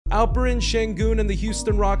Alperen Sengun and the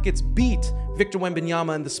Houston Rockets beat Victor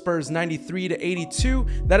Wembanyama and the Spurs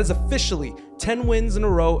 93-82. That is officially 10 wins in a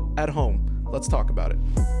row at home. Let's talk about it.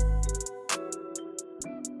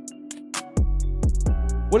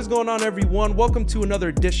 What is going on, everyone? Welcome to another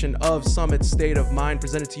edition of Summit State of Mind,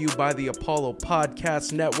 presented to you by the Apollo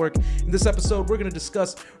Podcast Network. In this episode, we're going to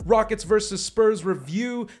discuss Rockets versus Spurs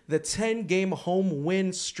review, the 10-game home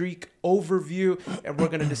win streak overview, and we're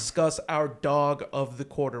going to discuss our dog of the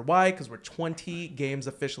quarter. Why? Because we're 20 games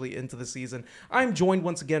officially into the season. I'm joined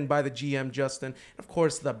once again by the GM, Justin, and of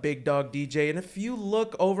course, the big dog, DJ. And if you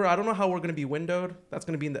look over, I don't know how we're going to be windowed. That's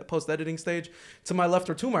going to be in the post-editing stage. To my left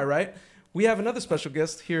or to my right, we have another special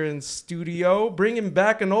guest here in studio, bringing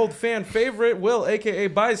back an old fan favorite, Will, a.k.a.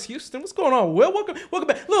 Bias Houston. What's going on, Will? Welcome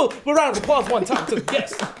back. Little round of applause one time to the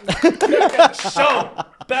guest. Back at the show.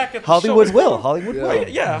 Hollywood show. Will. Hollywood Will.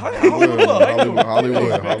 Yeah, Hollywood Will.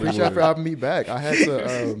 Hollywood. Appreciate you for having me back. I had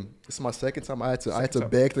to. This is my second time. I had to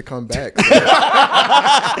beg to come back. So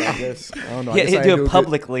I guess I don't know. Yeah, he do it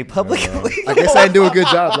publicly. I guess I didn't do a good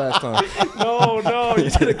job last time. No, you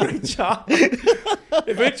did a great job.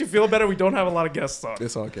 It makes you feel better. We don't have a lot of guests on.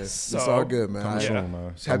 It's okay. So, it's all good, man.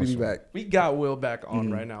 Happy to be back. We got Will back on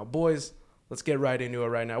right now. Boys, let's get right into it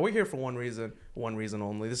right now. We're here for one reason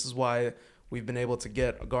only. This is why we've been able to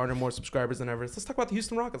garner more subscribers than ever. Let's talk about the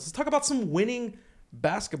Houston Rockets. Let's talk about some winning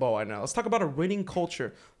basketball right now. Let's talk about a winning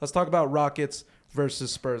culture. Let's talk about Rockets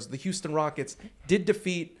versus Spurs. The Houston Rockets did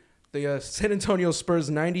defeat the San Antonio Spurs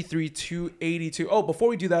 93-82. Oh, before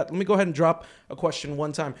we do that, let me go ahead and drop a question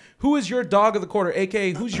one time. Who is your dog of the quarter,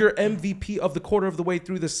 a.k.a. who's your MVP of the quarter of the way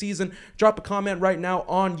through the season? Drop a comment right now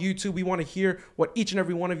on YouTube. We want to hear what each and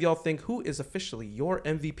every one of y'all think. Who is officially your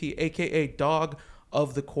MVP, a.k.a. dog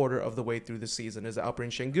of the quarter of the way through the season? Is it Alperen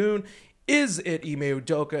Sengun? Is it Ime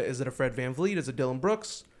Udoka? Is it a Fred VanVleet? Is it Dylan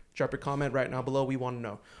Brooks? Drop your comment right now below. We want to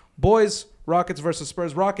know. Boys, Rockets versus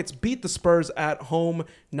Spurs. Rockets beat the Spurs at home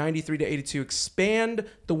 93-82. Expand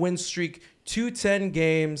the win streak to 10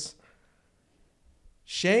 games.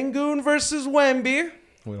 Sengun versus Wemby.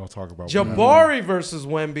 We don't talk about Jabari versus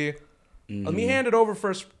Wemby. Let me hand it over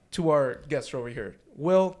first to our guest over here.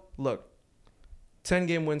 Will, look,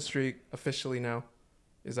 10-game win streak officially now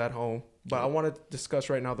is at home. But I want to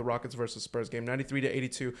discuss right now the Rockets versus Spurs game,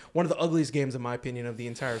 93-82. One of the ugliest games, in my opinion, of the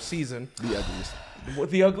entire season. The ugliest.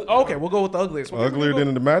 Okay, we'll go with the ugliest. Uglier than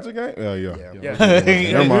in the Magic game? Yeah.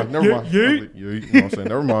 Never mind. Yeah. You know what I'm saying?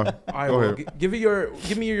 Never mind. All right, Go well, ahead. give me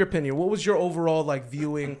your opinion. What was your overall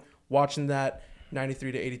viewing, watching that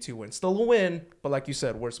 93-82 win? Still a win, but like you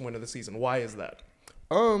said, worst win of the season. Why is that?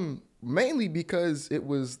 Mainly because it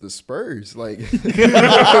was the Spurs. No disrespect.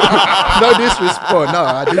 Oh, no,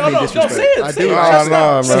 I do mean disrespect. Say it. I do.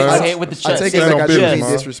 man. Say it with the chest. I take it like I do business, mean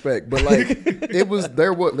man. disrespect. But it was they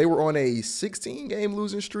were on a 16-game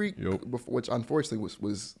losing streak, which unfortunately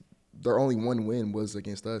was their only one win was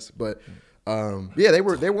against us. But they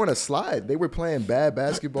were on a slide. They were playing bad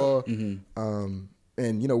basketball. And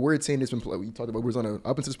we're a team that's been we talked about. We was up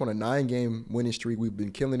until this point a 9-game winning streak. We've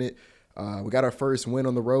been killing it. We got our first win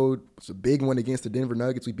on the road. It's a big one against the Denver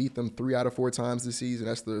Nuggets. We beat them 3 out of 4 times this season.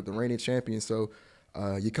 That's the reigning champion. So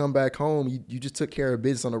you come back home, you just took care of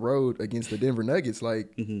business on the road against the Denver Nuggets.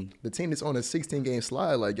 The team that's on a 16-game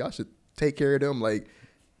slide, y'all should take care of them. It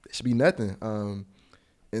should be nothing.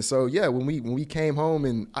 And so, when we came home,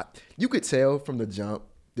 and you could tell from the jump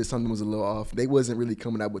that something was a little off. They wasn't really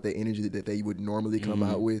coming out with the energy that they would normally come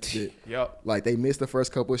out with. They missed the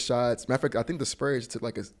first couple of shots. Matter of fact, I think the Spurs took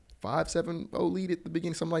a 5-7-0 lead at the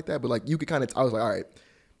beginning, something like that. But you could kind of, I was like, all right,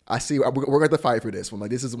 I see we're going to have to fight for this one.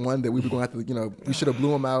 This is one that we were going to have to, we should have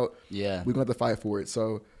blew them out. Yeah, we're going to have to fight for it.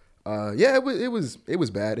 So, it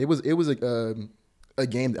was bad. It was a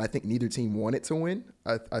game that I think neither team wanted to win.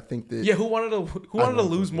 I think that who wanted to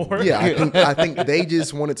lose more? Yeah, I think they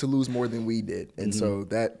just wanted to lose more than we did, and so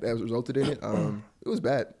that resulted in it. It was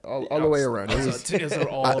bad all the way around.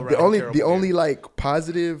 The only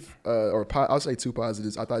positive, I'll say 2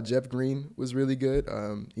 positives. I thought Jeff Green was really good.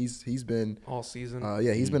 He's been all season.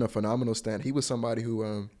 He's been a phenomenal stand. He was somebody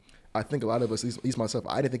who I think a lot of us, at least myself,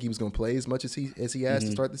 I didn't think he was going to play as much as he has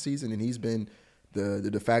to start the season, and he's been the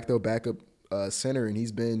de facto backup center, and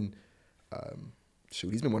he's been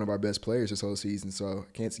he's been one of our best players this whole season. So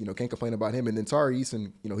can't complain about him. And then Tari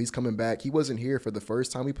Eason, he's coming back. He wasn't here for the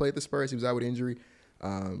first time we played the Spurs. He was out with injury.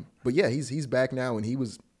 But he's back now, and he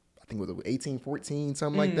was, I think, 18-14,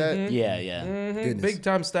 something like that. Yeah. Big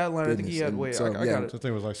time stat line. I think he had I got it. I think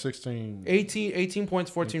it was 16. 18 points,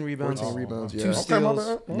 14 rebounds. 14 rebounds, 2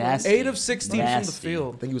 steals. Nasty. 8 of 16 from the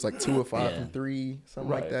field. I think he was 2 of 5 from 3, something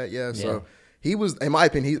like that. Yeah. So he was, in my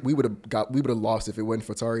opinion, we would have lost if it wasn't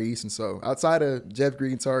for Tari Eason. So outside of Jeff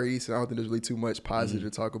Green, Tari Eason, I don't think there's really too much positive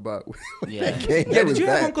to talk about. Yeah. That game. Yeah, did you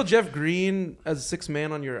have Uncle Jeff Green as a sixth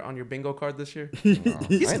man on your bingo card this year? No.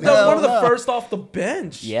 He's one of the first off the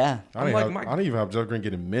bench. Yeah. I didn't even have Jeff Green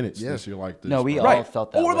getting minutes this year like this. No, we bro. all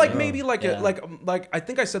felt that or way. like maybe like I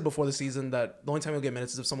think I said before the season that the only time he'll get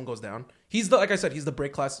minutes is if someone goes down. He's the, like I said, he's the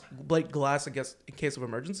break glass against in case of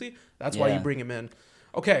emergency. That's why you bring him in.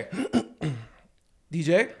 Okay.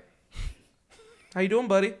 DJ, how you doing,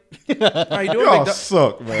 buddy? How you doing, Y'all big dog?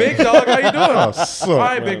 suck, man. Big dog, how you doing? Y'all suck, All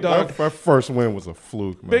right, man. big dog. That first win was a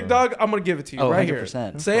fluke, man. Big dog, I'm gonna give it to you right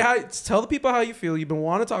 100%. here. Say hi. Tell the people how you feel. You've been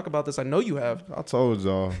wanting to talk about this. I know you have. I told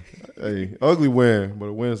y'all, hey, ugly win, but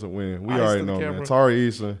a win's a win. We Eyes already to the know, camera. man. Tari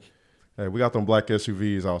Eason, hey, we got them black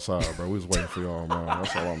SUVs outside, bro. We was waiting for y'all, man.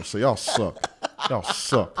 That's all I'm gonna say. Y'all suck. Y'all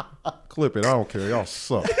suck. Clip it. I don't care. Y'all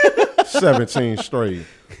suck. 17 straight.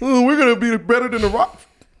 We're gonna be better than the Rock.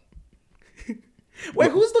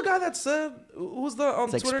 Wait, who's the guy that said? Who's the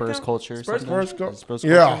It's like Twitter Spurs account? culture. or Spurs something? culture? Spurs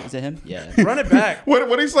Yeah. culture? Is it him? Yeah. Run it back.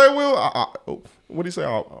 What he say, Will? What he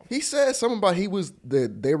say? He said something about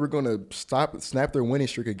they were gonna snap their winning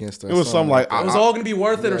streak against us. It was something like It was all gonna be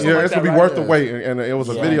worth it, or something yeah, like it's that. gonna be right? worth the wait. And it was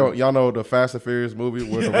a video. Y'all know the Fast and Furious movie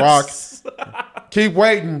with the Rock. Keep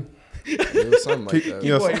waiting. It was something like that.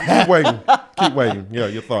 Keep waiting. Keep waiting. Yeah,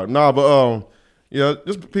 you thought. Nah, but yeah,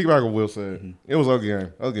 just piggyback on what Will said. It was ugly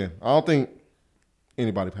game. Again, I don't think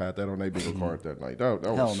anybody had that on their bingo card that night. That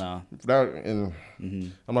Hell was no. that. And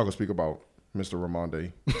I'm not gonna speak about Mr.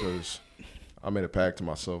 Ramonde because I made a pact to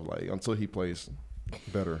myself like until he plays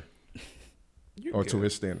better or to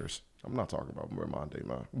his standards. I'm not talking about Ramonde,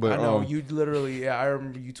 man. But I know you literally. Yeah, I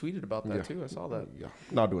remember you tweeted about that too. I saw that. Yeah,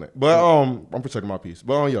 not doing that. But I'm protecting my peace.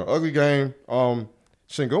 But yeah, ugly game.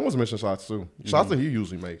 Sengun was missing shots too. Shots that he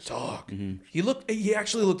usually makes. Dog. He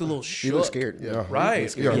actually looked a little shook. He looked scared. Yeah.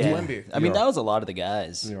 Right. Yeah. Yeah. Yeah. I mean, that was a lot of the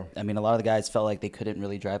guys. Yeah. I mean, a lot of the guys felt like they couldn't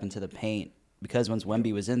really drive into the paint because once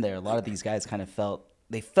Wemby was in there, a lot of these guys kind of felt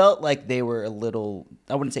like they were a little,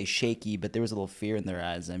 I wouldn't say shaky, but there was a little fear in their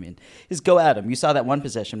eyes. I mean, just go at him. You saw that one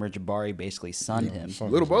possession where Jabari basically sunned him.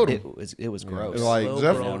 Little Bodum. It was gross. And like Slow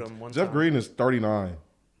Jeff, broed him one Jeff time. Green is 39.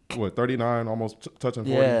 What, 39, almost touching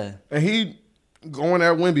 40. Yeah. And he going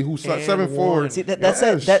at Wemby, who's And 7'4". one. See,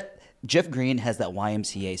 that Jeff Green has that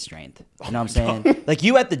YMCA strength. You know what I'm saying? Like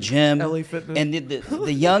you at the gym, LA Fitness. and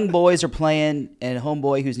the young boys are playing, and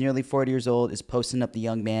homeboy who's nearly 40 years old is posting up the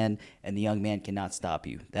young man, and the young man cannot stop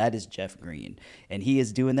you. That is Jeff Green, and he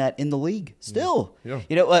is doing that in the league still. Yeah.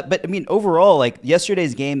 You know, but I mean, overall, like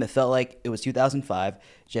yesterday's game, it felt like it was 2005.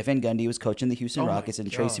 Jeff Van Gundy was coaching the Houston Rockets,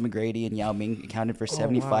 and Tracy McGrady and Yao Ming accounted for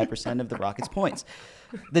 75% of the Rockets' points.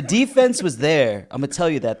 The defense was there. I'm gonna tell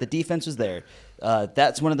you that the defense was there.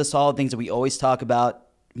 That's one of the solid things that we always talk about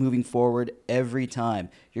moving forward every time.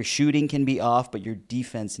 Your shooting can be off, but your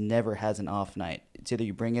defense never has an off night. It's either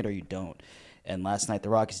you bring it or you don't. And last night the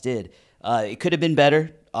Rockets did. It could have been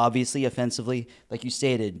better, obviously, offensively. Like you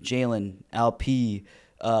stated, Jalen, Alp,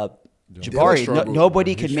 Jabari.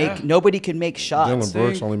 Nobody could make shots. Dylan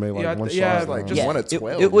Brooks only made like one shot. like man. just one of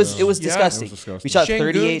 12. It was Yeah. disgusting. It was disgusting. We shot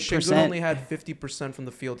Sengun 38%. only had 50% from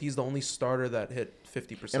the field. He's the only starter that hit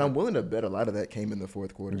 50%. And I'm willing to bet a lot of that came in the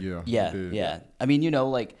fourth quarter. Yeah. Yeah, he did. yeah. I mean,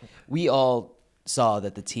 like we all saw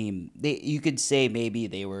that the team. You could say maybe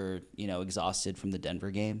they were, exhausted from the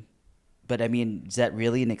Denver game, but I mean, is that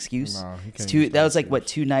really an excuse? Nah, he It's can't two. use That that was like excuse. what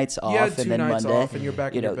 2 nights off, had and 2 then nights Monday. off and you're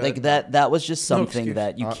back in your like bed. that was just something excuse.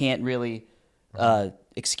 that you can't really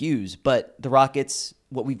excuse. But the Rockets,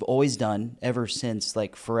 what we've always done ever since,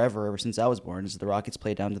 like forever, ever since I was born, is the Rockets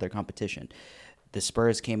play down to their competition. The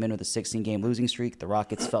Spurs came in with a 16-game losing streak. The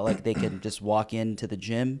Rockets felt like they could just walk into the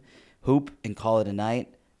gym, hoop, and call it a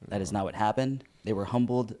night. That is not what happened. They were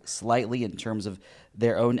humbled slightly in terms of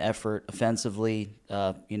their own effort offensively.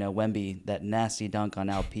 Wemby, that nasty dunk on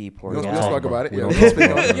Alp, poor Let's guy. talk about it. We Yeah, don't let's talk speak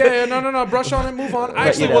about on it. it. yeah, no. Brush on it, move on. I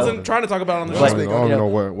actually wasn't trying to talk about it on the I show. don't even know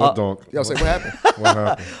what dunk. Y'all say what happened? What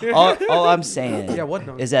happened? all I'm saying Yeah, what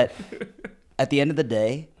dunk? is that at the end of the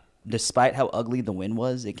day, despite how ugly the win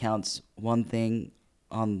was, it counts one thing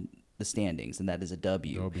on the standings, and that is a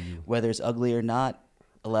W. Whether it's ugly or not,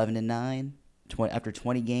 11-9, after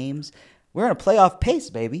 20 games, we're on a playoff pace,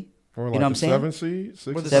 baby. We're like you know what I'm saying? 7 seed,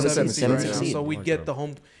 6 We're the Seven 7th seed, seed right seventh now, seed. so we get the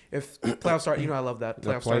home. If playoffs start, I love that.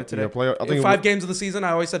 Playoffs started today. I think In 5 games of the season,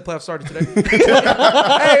 I always said playoffs started today.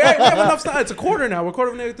 hey, we have enough time. It's a quarter now. We're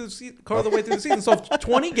quarter of the way through the season. So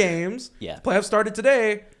 20 games. Yeah. Playoffs started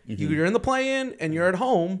today. You're in the play-in and you're at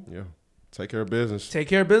home. Yeah. Take care of business. Take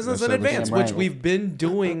care of business That's in advance, 17. which we've been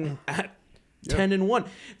doing at 10-1.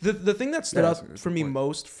 The thing that stood out for me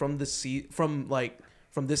most from the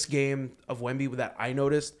from this game of Wemby that I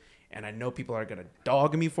noticed, and I know people are going to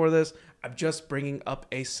dog me for this. I'm just bringing up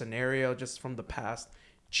a scenario just from the past.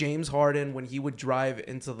 James Harden, when he would drive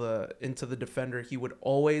into the defender, he would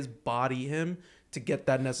always body him to get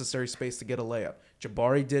that necessary space to get a layup.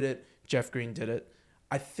 Jabari did it. Jeff Green did it.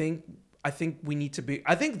 I think we need to be.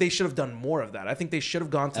 I think they should have done more of that. I think they should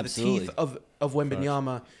have gone to the teeth of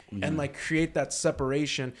Wembanyama and like create that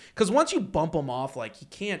separation. Because once you bump him off, like he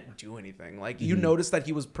can't do anything. Like you notice that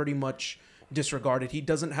he was pretty much disregarded. He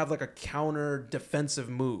doesn't have like a counter defensive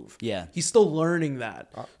move. Yeah, he's still learning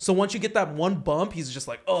that. So once you get that one bump, he's just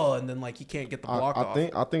like, oh, and then like he can't get the block off.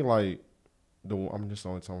 I think like I'm just the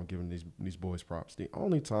only time I'm giving these boys props. The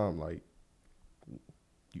only time like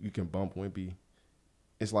you can bump Wemby.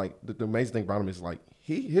 It's like the amazing thing about him is like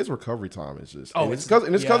his recovery time is just it's because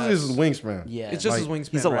of his wingspan. Yeah, it's just his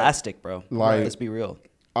wingspan. He's elastic, bro. Like, let's be real.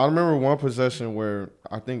 I remember one possession where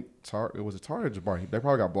I think it was Tari or Jabari. They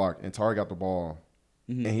probably got blocked, and Tari got the ball,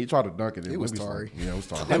 and he tried to dunk it. It was Tari. Yeah, it was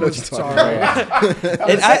Tari. I know it's Tari.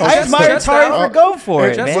 And I admire Tari for going for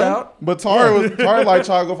it, man. But Tari like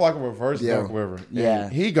trying to go for like a reverse dunk, whatever. Yeah,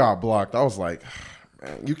 he got blocked. I was like,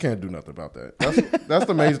 man, you can't do nothing about that. That's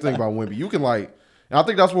the amazing thing about Wemby. You can like. And I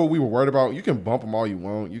think that's what we were worried about. You can bump him all you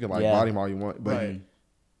want. You can body him all you want. But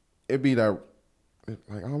it'd be that,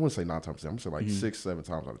 like, I don't want to say 9 times 10. I'm going to say like 6, 7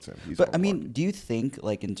 times out of 10. But I mean, do you think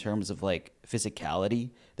like in terms of like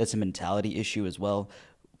physicality, that's a mentality issue as well?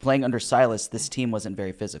 Playing under Silas, this team wasn't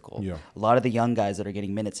very physical. Yeah. A lot of the young guys that are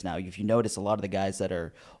getting minutes now, if you notice, a lot of the guys that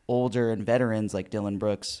are older and veterans like Dylan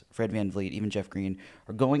Brooks, Fred VanVleet, even Jeff Green,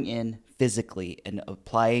 are going in physically and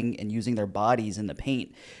applying and using their bodies in the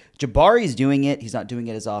paint. Jabari's doing it. He's not doing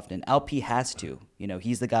it as often. LP has to. You know,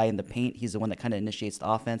 he's the guy in the paint. He's the one that kind of initiates the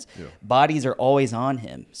offense. Yeah. Bodies are always on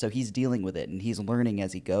him, so he's dealing with it, and he's learning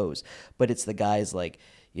as he goes. But it's the guys like,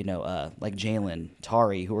 like Jalen,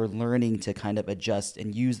 Tari, who are learning to kind of adjust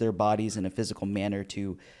and use their bodies in a physical manner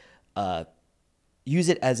to use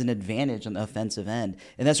it as an advantage on the offensive end.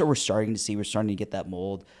 And that's what we're starting to see. We're starting to get that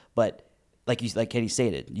mold. But like Kenny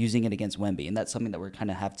stated, using it against Wemby, and that's something that we're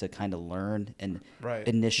kind of have to kind of learn and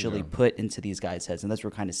initially put into these guys' heads, and that's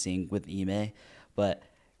what we're kind of seeing with Ime. But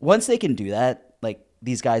once they can do that, like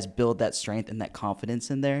these guys build that strength and that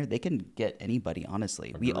confidence in there, they can get anybody.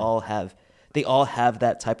 Honestly, they all have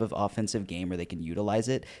that type of offensive game where they can utilize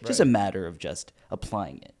it. It's just a matter of just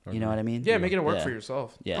applying it. You know what I mean? Yeah, making it work for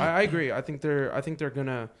yourself. Yeah, I agree. I think they're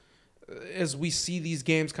gonna, as we see these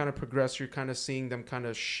games kind of progress, you're kind of seeing them kind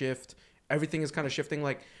of shift. Everything is kind of shifting.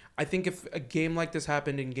 Like, I think if a game like this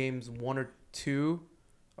happened in games 1 or 2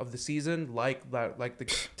 of the season, like the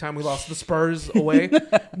time we lost the Spurs away,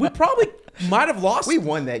 we probably might have lost. We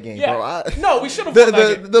won that game, bro. No, we should have won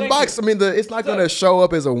that game. The box, I mean, it's not going to show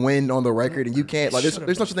up as a win on the record, and you can't, like, there's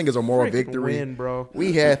no such thing as a moral victory. Win, bro.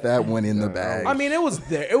 We had that one in the bag. I mean, it was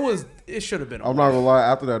there. It should have been. I'm not going to lie.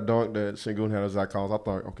 After that dunk that Sengun had as Zach Collins, I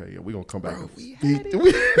thought, okay, yeah, we're going to come back and beat them.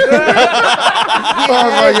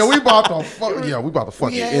 I was like, we about to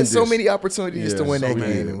fucking end this. So many opportunities to win that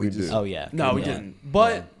game, and we just. Oh, yeah. No, we didn't.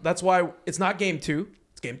 But that's why it's not game 2.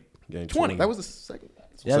 It's game 20. That was the second.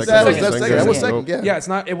 Yeah, that was second. Yeah, it's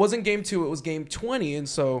not. It wasn't game 2. It was game 20, and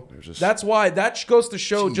so that's why that goes to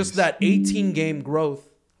show just that 18 game growth.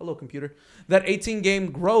 Hello, computer. That 18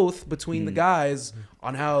 game growth between the guys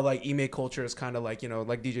on how like Ime culture is kind of like,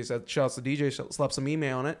 like DJ said. Shouts to DJ. Slap some Ime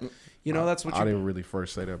on it. That's what I didn't really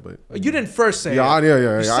first say that, but you didn't first say it. Yeah.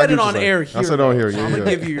 You said it on air here. I said on here. So I'm gonna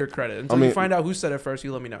give you your credit until you find out who said it first.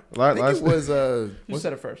 You let me know. I think it was who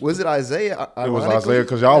said it first? Was it Isaiah? It was Isaiah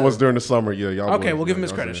because y'all was during the summer. Yeah, y'all. Okay, we'll give him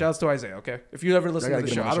his credit. Shouts to Isaiah. Okay, if you ever listen to the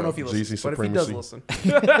show, I don't know if he listens, but if he does listen,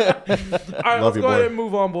 all right, let's go ahead and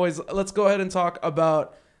move on, boys. Let's go ahead and talk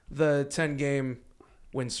about the 10-game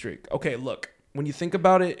win streak. Okay, look, when you think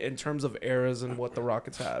about it in terms of eras and what the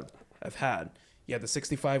Rockets have had, you had the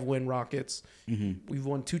 65-win Rockets. We've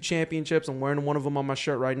won 2 championships. I'm wearing one of them on my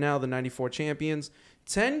shirt right now, the 94 champions.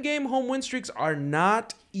 10-game home win streaks are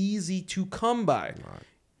not easy to come by.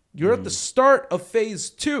 You're at the start of phase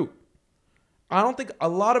 2. I don't think a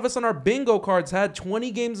lot of us on our bingo cards had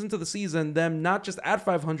 20 games into the season, them not just at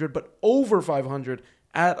 500, but over 500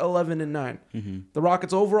 at 11-9. The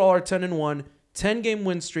Rockets overall are 10-1. 10-game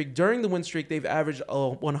win streak. During the win streak, they've averaged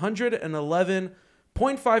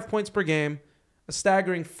 111.5 points per game, a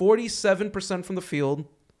staggering 47% from the field,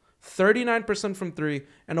 39% from 3,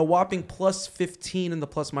 and a whopping plus 15 in the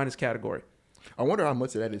plus-minus category. I wonder how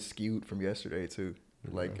much of that is skewed from yesterday, too.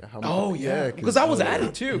 Like how much, because that was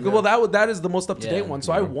added, too. Yeah. Well, that is the most up-to-date one,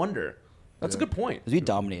 so I wonder. That's a good point. Because we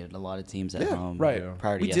dominated a lot of teams at home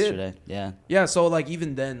prior to we yesterday. Did. Yeah, so like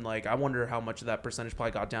even then, like I wonder how much of that percentage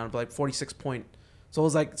probably got down to like 46.6 So it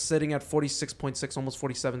was like sitting at 46.6, almost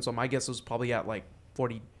 47. So my guess was probably at like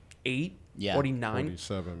 48, 49,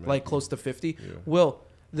 47, like close to 50. Yeah. Will,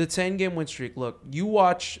 the 10-game win streak. Look, you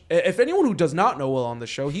watch. If anyone who does not know Will on the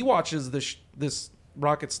show, he watches this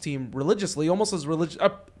Rockets team religiously, almost as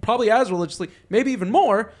probably as religiously, maybe even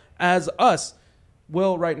more as us.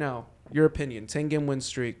 Will, right now, your opinion, 10-game win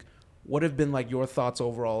streak. What have been like your thoughts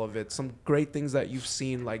overall of it? Some great things that you've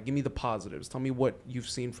seen. Like, give me the positives. Tell me what you've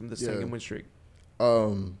seen from this 10-game win streak.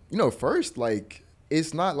 First, like,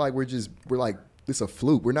 it's not like we're like, it's a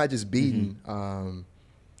fluke. We're not just beating.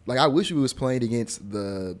 Like, I wish we was playing against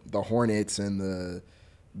the Hornets and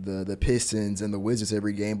the Pistons and the Wizards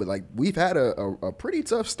every game, but like we've had a pretty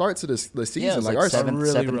tough start to the season. Yeah, like our seven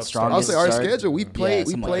strongest. I'll say our start. schedule. We played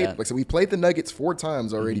we played the Nuggets 4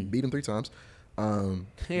 times already, beat them 3 times.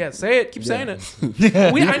 Say it. Keep saying it.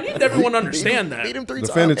 I need everyone to understand that. Beat them 3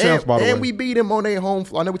 Defending times. champs, by the way. And we beat them on their home.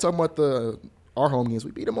 I know we're talking about our home games.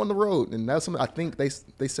 We beat them on the road, and that's something I think they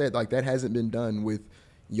said like that hasn't been done with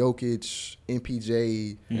Jokic,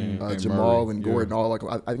 MPJ, Jamal, and Gordon. All like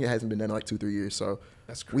I think it hasn't been done in like 2-3 years. So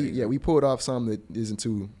that's crazy. We pulled off something that isn't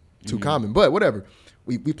too common, but whatever.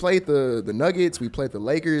 We played the Nuggets. We played the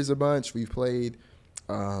Lakers a bunch. We played.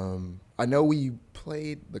 I know we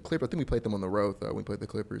played the Clippers. I think we played them on the road though. We played the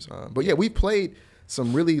Clippers. But yeah, we played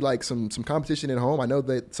some really like some competition at home. I know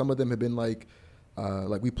that some of them have been like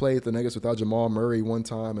we played the Nuggets without Jamal Murray one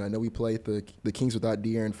time, and I know we played the Kings without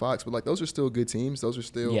De'Aaron Fox. But like those are still good teams. Those are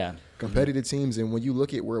still competitive teams. And when you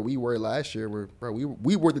look at where we were last year,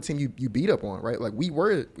 we were the team you beat up on, right? Like we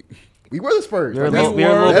were the Spurs. We were Like,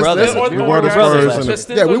 the brothers. We were the Spurs.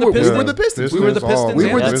 Yeah, we were the Pistons. We were the Pistons. We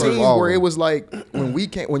were the Pistons team all. where it was like when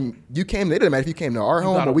you came, it didn't matter if you came to our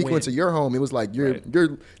home or we went to your home. It was like you're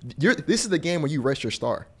this is the game where you rest your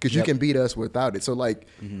star because you can beat us without it. So like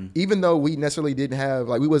even though we necessarily didn't have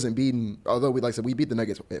like we wasn't beating, although we beat the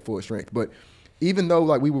Nuggets at full strength, but even though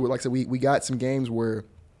like we were like I said, we got some games where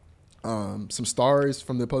some stars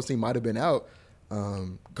from the post team might have been out.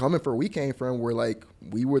 Coming from where we came from, where like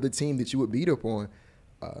we were the team that you would beat up on.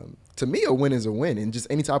 To me, a win is a win, and just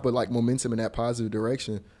any type of like momentum in that positive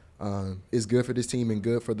direction is good for this team and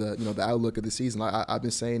good for the the outlook of the season. I've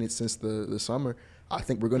been saying it since the summer. I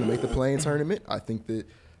think we're going to make the play-in tournament. I think that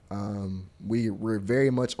we're very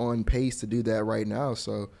much on pace to do that right now.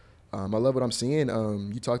 So I love what I'm seeing.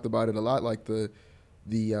 You talked about it a lot, like the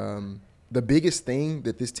biggest thing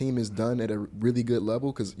that this team has done at a really good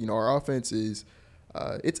level, because our offense is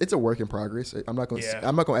it's a work in progress. I'm not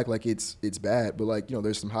gonna act like it's bad, but like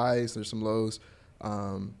there's some highs, there's some lows.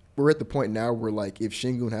 We're at the point now where like if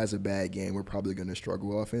Sengun has a bad game, we're probably gonna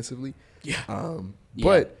struggle offensively.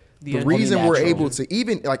 But the reason we're able to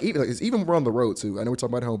even we're on the road too. I know we're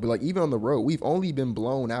talking about home, but like even on the road, we've only been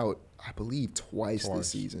blown out, I believe, twice this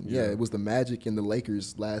season. Yeah, it was the Magic and the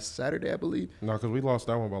Lakers last Saturday, I believe. No, because we lost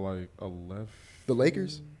that one by like 11. The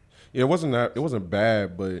Lakers? Yeah, it wasn't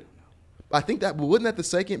bad, but I think wasn't that the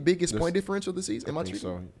second biggest point differential this season? I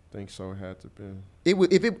think so. It had to be.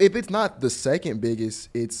 If it's not the second biggest,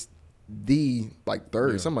 it's the like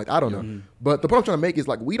third, something like I don't know. But the point I'm trying to make is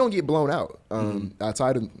like we don't get blown out.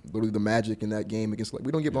 Outside of literally the Magic in that game against, like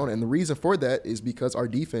we don't get blown out, and the reason for that is because our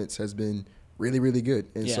defense has been really, really good,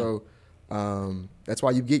 and so that's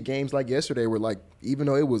why you get games like yesterday where like even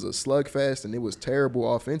though it was a slugfest and it was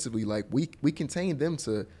terrible offensively, like we contained them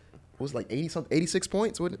to. It was like 86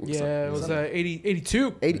 points. It was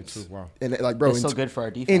 82. 82. Wow. And like, bro, it's so good for our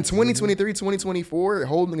defense. In 2023, 2024,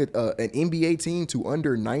 holding an NBA team to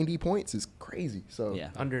under 90 points is crazy. So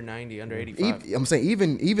under 90, under 85. I'm saying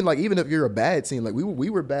even if you're a bad team, like we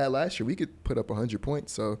were bad last year, we could put up 100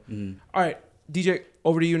 points. So all right, DJ,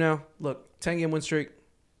 over to you now. Look, 10-game win streak.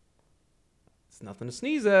 It's nothing to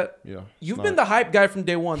sneeze at. Yeah. You've been the hype guy from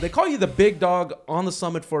day one. They call you the big dog on the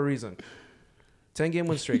summit for a reason. 10-game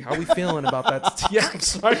win streak. How are we feeling about that? Yeah, I'm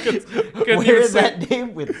sorry. Wear that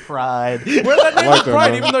name with pride. Wear that name with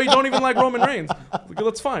pride, even though you don't even like Roman Reigns.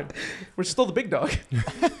 That's fine. We're still the big dog.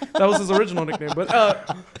 That was his original nickname. But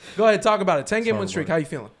go ahead, talk about it. 10-game win streak. How you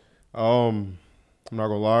feeling? I'm not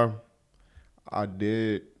gonna lie. I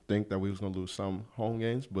did think that we was gonna lose some home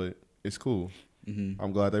games, but it's cool.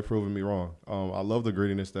 I'm glad they proven me wrong. I love the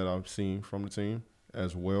grittiness that I've seen from the team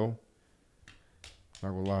as well. Not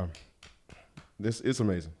gonna lie. It's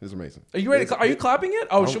amazing. It's amazing. Are you ready? Are you clapping it?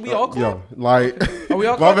 Oh, should we all clap? Yeah, like are we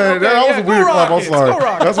all my clapping? bad. That was a weird clap. I'm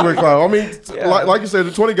sorry. That's a weird clap. I mean, like you said,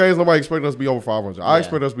 the 20 games, nobody expected us to be over 500. I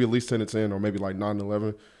expect us to be at least 10-10 or maybe like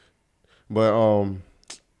 9-11. But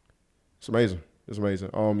it's amazing. It's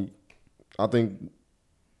amazing. I think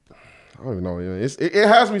I don't even know. It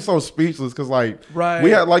has me so speechless because Right.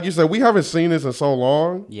 we had, like you said, we haven't seen this in so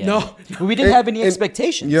long. Yeah. No. We didn't have any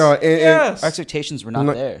expectations. Yeah, Yes. Our expectations were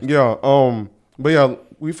not there. Yeah, but yeah,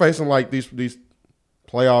 we facing like these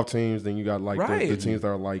playoff teams. Then you got like Right. the teams that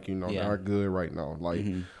are like that Yeah. are good right now. Like,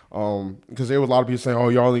 because there was a lot of people saying, "Oh,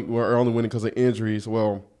 we're only winning because of injuries."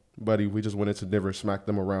 Well, buddy, we just went into Denver, smacked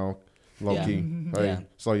them around, low Yeah. key. Yeah. Hey,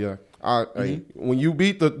 so yeah, hey, when you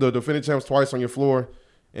beat the defending champs twice on your floor,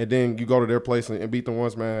 and then you go to their place and beat them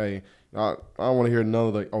once, man. Hey, I don't want to hear none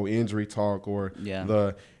of the injury talk or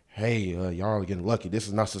hey, y'all are getting lucky. This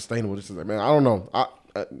is not sustainable. This is man. I don't know.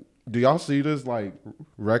 Do y'all see this like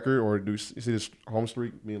record, or do you see this home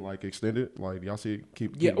streak being like extended? Like, do y'all see it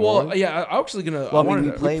keep Well, going? yeah. I'm actually gonna. Well, I mean, wanted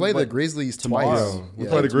we to- play- play the but Grizzlies tomorrow. twice. We Yeah.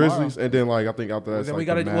 play the tomorrow. Grizzlies, and then like I think after that, then like we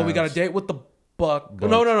got a Mavs. date with the Buck.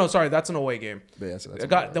 No. Sorry, that's an away game. Yeah, so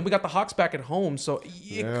that's Then we got the Hawks back at home, so it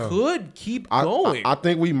Yeah. could keep going. I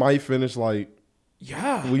think we might finish like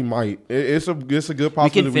yeah. we might. It's a good We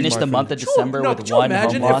possibility. can finish might the month of Could you- December no, with could you one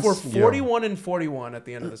imagine home if we're loss. 41-41 at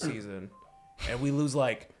the end of the season, and we lose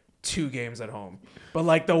like 2 games at home, but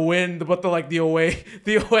like the away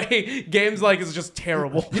games like is just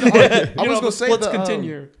terrible. I was the gonna say splits the,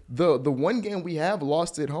 continue. The one game we have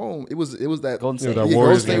lost at home. It was that Golden State. that yeah,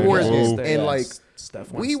 Warriors Golden State game. Warriors, Golden State. and Yeah. like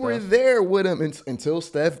Steph we won were stuff. there with him until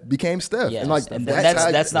Steph became Steph, Yes. and like and that's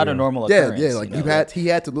how, that's not a normal yeah, occurrence. yeah. Like you know? he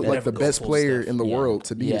had to look like never the go best full player Steph. in the Yeah. world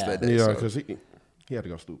to beat us Yeah. that day. Yeah, so. because he had to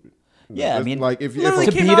go stupid. Yeah, I mean, like if literally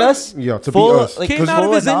to came beat out- us. Yeah, to full, beat us. like, Came out of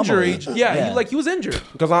full his anomaly. injury. Yeah, he was injured.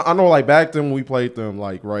 because I know like back then when we played them,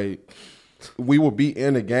 like right, we would be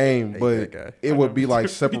in the game, that but guy. it would be like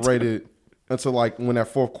separated until like when that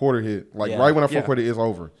fourth quarter hit. Like Yeah. right when that fourth Yeah. quarter is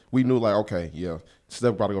over, we knew like okay, yeah, Steph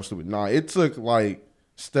about to go stupid. Nah, it took like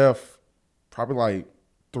Steph probably like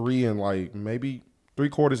 3 and like maybe 3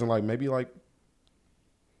 quarters and like maybe like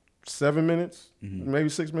 7 minutes, maybe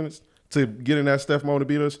 6 minutes to get in that Steph mode to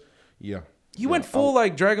beat us. Yeah. He went full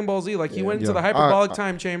like Dragon Ball Z, like he went into Yeah. the hyperbolic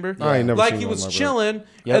time chamber. I ain't never like seen he nothing was like that. chilling,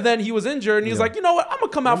 Yep. and then he was injured, and he was like, you know what? I'm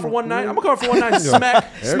gonna come out for one night. I'm gonna come out for one night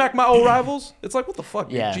and smack my old rivals. It's like, what the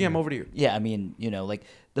fuck? Yeah. GM, over to you. Yeah, I mean, like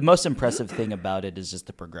the most impressive thing about it is just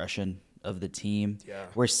the progression of the team. Yeah.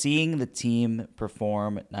 We're seeing the team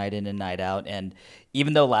perform night in and night out, and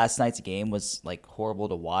even though last night's game was like horrible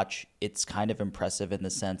to watch, it's kind of impressive in the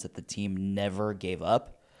sense that the team never gave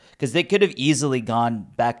up. Because they could have easily gone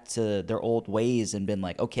back to their old ways and been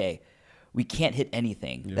like, okay, we can't hit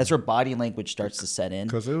anything. Yeah. That's where body language starts to set in.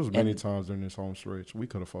 Because there was many And- times during this home stretch we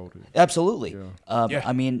could have folded. Absolutely. Yeah. Yeah.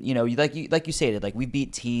 I mean, like you stated, like we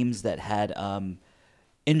beat teams that had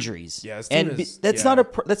injuries. Yeah, this team and is- that's yeah.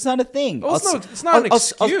 that's not a thing. Well, it's I'll not- s- it's not an I'll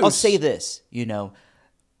excuse. say this.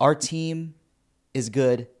 Our team is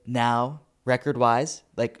good now, record wise.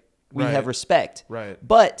 Like we Right. have respect. Right.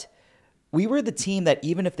 But we were the team that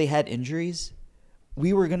even if they had injuries,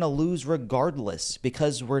 we were gonna lose regardless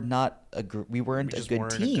because we're not we weren't We a just good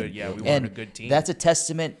weren't a team. good- yeah, we weren't and a good team. That's a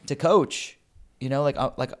testament to coach. Like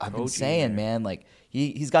I've been Coaching, saying, man. man. Like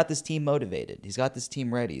he's got this team motivated. He's got this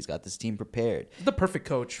team ready. He's got this team prepared. The perfect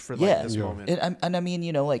coach for like Yeah. this Yeah. moment. And I mean,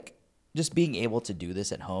 like just being able to do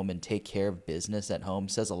this at home and take care of business at home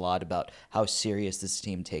says a lot about how serious this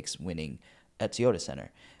team takes winning at Toyota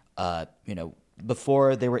Center.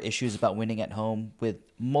 Before there were issues about winning at home with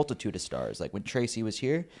multitude of stars. Like when Tracy was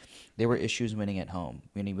here, there were issues winning at home.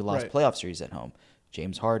 We lost Right. playoff series at home.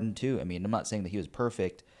 James Harden too. I mean, I'm not saying that he was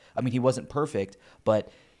perfect. I mean, he wasn't perfect, but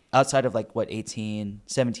outside of like 17,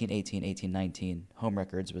 18, 19 home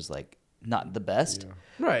records was like not the best.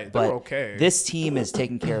 Right. They But were okay. this team is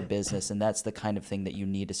taking care of business, and that's the kind of thing that you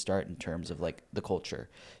need to start in terms of like the culture.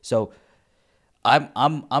 So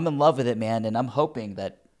I'm in love with it, man, and I'm hoping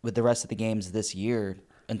that with the rest of the games this year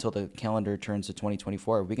until the calendar turns to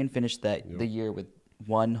 2024, we can finish the year with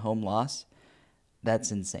one home loss.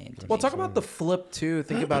 That's insane. to Well, me. talk about the flip too.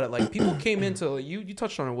 Think about it. Like people came into you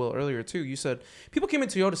touched on it, Will, earlier too. You said people came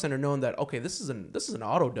into Toyota Center knowing that okay, this is an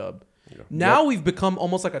auto dub. Now we've become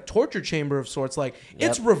almost like a torture chamber of sorts. Like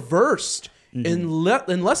it's reversed in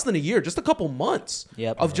less than a year, just a couple months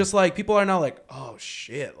of just like people are now like, oh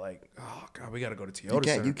shit, like oh god, we got to go to Toyota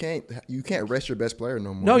Center. You can't rest your best player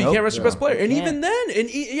no more. No, you can't rest your best player. And You even can't. then, and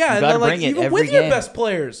and gotta then, like bring it even every with your game. best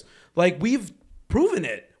players, like we've proven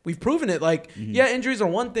it. We've proven it. Like, yeah, injuries are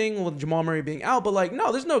one thing with Jamal Murray being out, but like,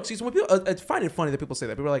 no, there's no excuse. When people, I find it funny that people say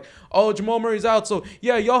that. People are like, oh, Jamal Murray's out, so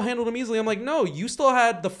yeah, y'all handled him easily. I'm like, no, you still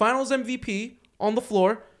had the Finals MVP on the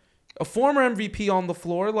floor. a former MVP on the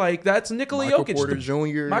floor. Like, that's Nikola Michael Jokic. Porter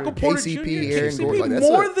Jr., Michael Porter KCP, Jr., Aaron KCP, Gordon. Like, that's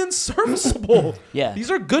more a- than serviceable. Yeah. These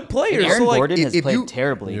are good players. Aaron So, like, Gordon has if played you-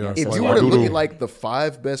 terribly. Yeah. against If us. you like were to look Doodoo. at like the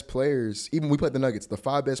 5 best players, even we played the Nuggets, the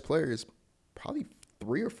 5 best players, probably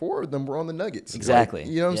 3 or 4 of them were on the Nuggets. Exactly. Like,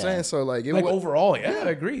 you know what I'm Yeah. saying? So like, it like was, overall, yeah, I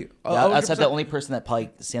agree. Outside, 100%. the only person that probably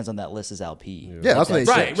stands on that list is LP. Yeah, that's what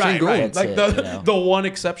they Right, said. right, Sengun. right. That's Like it, you know? the one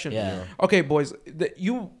exception. Yeah. Okay, boys,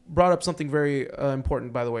 you brought up something very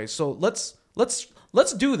important, by the way. So let's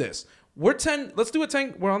do this. Let's do a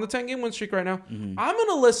 10. We're on the 10-game win streak right now. Mm-hmm. I'm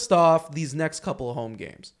gonna list off these next couple of home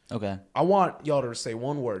games. Okay. I want y'all to say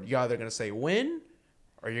one word. You're either gonna say win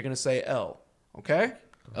or you're gonna say L. Okay.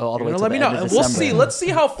 Oh, all the You're way gonna to let the me end know, of and we'll December. see. Let's see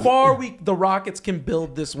how far the Rockets can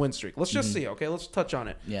build this win streak. Let's just see. Okay, let's touch on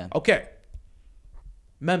it. Yeah. Okay.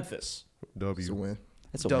 Memphis. It's a win.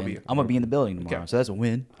 That's a W. win. I'm gonna be in the building tomorrow, Okay. so that's a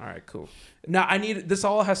win. All right, cool. Now I need this.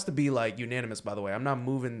 All has to be like unanimous. By the way, I'm not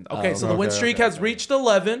moving. Okay, so the win okay, streak okay, has reached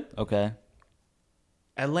 11. Okay.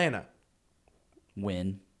 Atlanta.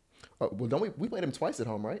 Win. Well, don't we played them twice at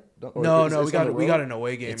home, right? No, it's we got on the we got road? an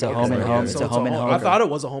away game. It's a Okay, home and so home. so It's a home and home. I thought it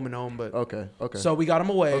was a home and home, but Okay. so we got them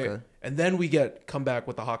away, Okay. and then we come back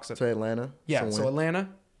with the Hawks. To Atlanta. Yeah, it's a so win. Atlanta,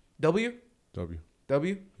 W, W.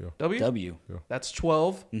 W, Yeah. W. W. That's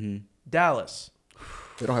 12. Dallas.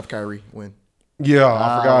 They don't have Kyrie. Win. Yeah,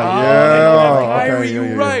 I forgot. Oh, Yeah. Kyrie, Okay. you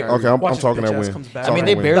Yeah. right. Okay, I'm Watch if talking bitch that ass win. comes back. I mean,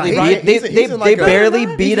 they Talking barely Nah, beat. he's in like a-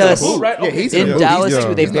 Barely beat us Right, Yeah, okay. he's in in a Dallas yeah.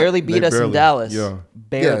 too. They He's barely not- beat us in barely. Dallas. Yeah.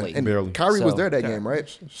 Barely. Yeah, and Barely. Kyrie was So- there that game, right?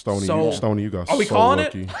 Stoney, So- Stoney, you got Are we so calling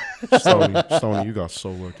lucky. Stoney, you got so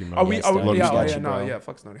lucky, man. Are we? Yes, Are we? Stoney. Yeah, Got yeah, you, no, bro. yeah.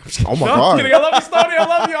 Fuck Stoney. Oh my No, God. I'm kidding. I love you, Stoney. I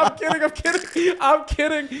love you. I'm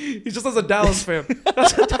kidding. He's just as a Dallas fan.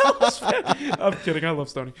 That's a Dallas fan. I'm kidding. I love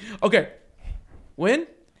Stoney. Okay, win.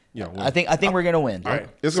 Yeah, well, I think we're gonna win. All right.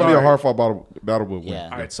 it's gonna be a Sorry. hard fought battle with win. Yeah.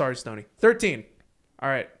 All right. Sorry, Stoney. 13. All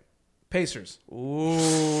right. Pacers.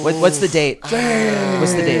 Ooh. What's the date? What's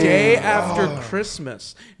the date? Day after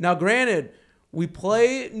Christmas. Now, granted, we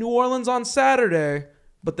play New Orleans on Saturday,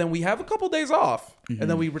 but then we have a couple days off, and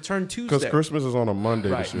then we return Tuesday. Because Christmas is on a Monday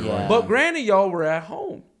this year, Yeah. right? But granted, y'all, we're at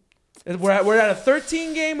home. And we're at a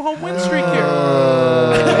 13-game home win streak here.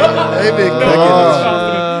 They've been cooking.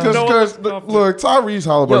 No one's Because confident. look, Tyrese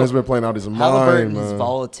Halliburton Yo, has been playing out his Halliburton mind, has man.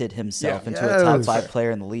 volated himself Yeah. into a top Yes. 5 player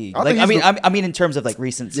in the league. I Like, think he's I mean, in terms of like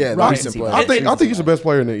recent, Yeah, Right. recent play. I think recency he's the best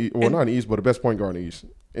player in the East. Well, not in the East, but the best point guard in the East,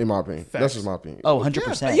 in my opinion. Facts. That's just my opinion. Oh,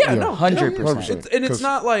 100%. Yeah, no, 100%. And it's 'Cause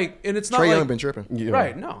not like, and it's not Trae like, Young been tripping. Yeah.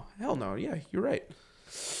 right? No, hell no. Yeah, you're right.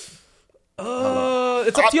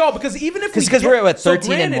 It's up to y'all because even if Because we're at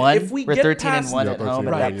 13-1. if we We're get 13 past and 1 Yeah, at home at 13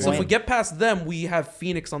 that right, point. so if we get past them, we have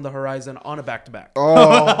Phoenix on the horizon on a back-to-back.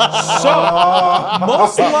 Oh, So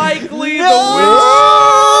most likely the win.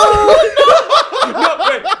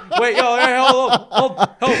 No, wait, yo, hey, hold,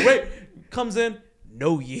 wait. Comes in,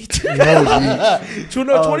 no yeet.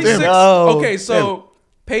 No, 26. no. Okay, so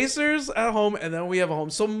Pacers at home, and then we have a home.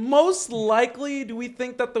 So most likely, do we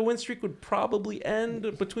think that the win streak would probably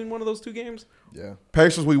end between one of those two games? Yeah.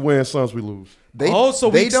 Pacers we win, Suns we lose. So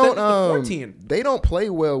we they extended don't to 14. They don't play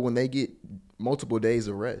well when they get multiple days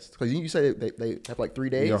of rest. Because you said they have like 3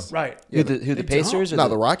 days. Yeah. Right. Who the Pacers? Or No,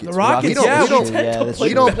 the Rockets. The Rockets, We don't- yeah, we don't- tend yeah, to that's play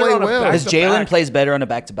true. We don't better play on a well. Because back-to-back. Jalen plays better on a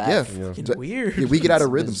back-to-back. Yeah. Fucking So- weird. yeah, we get out of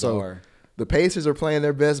It's rhythm. So bizarre. the Pacers are playing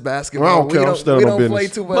their best basketball. I don't care. I'm still we on don't business. play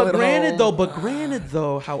too well But at granted, home.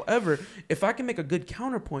 though, however, if I can make a good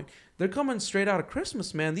counterpoint, they're coming straight out of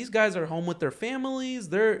Christmas, man. These guys are home with their families.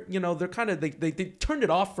 They're kind of they turned it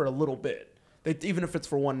off for a little bit. Even if it's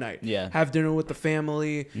for one night. Yeah. Have dinner with the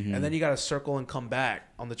family, and then you got to circle and come back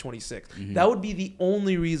on the 26th. That would be the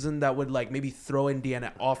only reason that would like maybe throw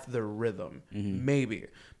Indiana off their rhythm, maybe.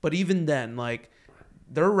 But even then, like,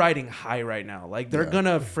 they're riding high right now. Like they're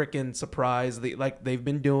gonna freaking surprise. They've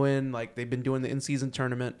been doing the in-season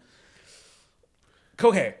tournament.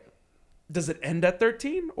 Okay, does it end at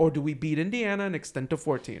 13 or do we beat Indiana and extend to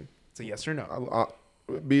 14? It's a yes or no.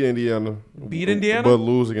 Beat Indiana. Beat Indiana? But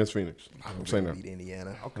lose against Phoenix. I'm saying that. Beat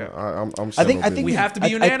Indiana. Okay, I'm I think we have to be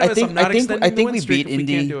unanimous. I'm not extending the win streak if we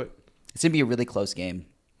can't do it. It's gonna be a really close game.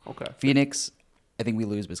 Okay. Phoenix, I think we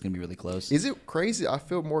lose, but it's gonna be really close. Is it crazy? I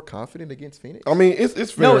feel more confident against Phoenix. I mean,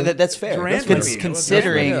 it's fair. No, that's fair. Durant Cons- might be.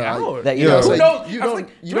 considering Yeah. that Yeah. know, Who Like, knows? you I feel don't- like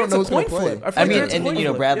you Durant's don't know a who's gonna coin play. flip. I feel like mean, Durant's a and coin you know,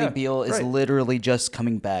 flip. Bradley Yeah. Beal is Right. literally just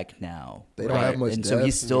coming back now. They don't have much and so depth.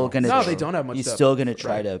 he's still gonna. No, they don't have much He's depth. still gonna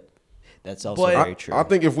try Right. to. That's also But- very true. I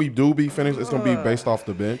think if we do beat Phoenix, it's gonna be based off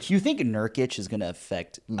the bench. Do you think Nurkic is gonna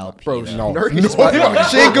affect LP? Bro, though? Nurkic is about to,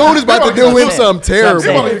 Sengun is about to do him something terrible.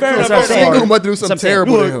 Fair enough, fair enough. Sengun about to do something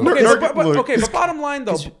terrible to him. Okay, Nurkic, but look, but bottom line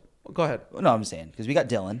though. Go ahead. No, I'm saying because we got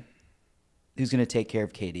Dylan, who's gonna take care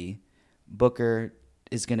of KD, Booker,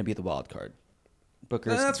 is going to be the wild card.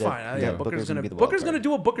 Booker's That's fine. Yeah, Booker's gonna be the wild Booker's card. gonna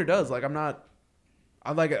do what Booker does. Like I'm not.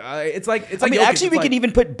 I'm like it's like. I mean, Jokic. actually, we can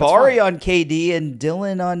even put Bari on KD and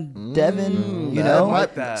Dylan on Devin. You know,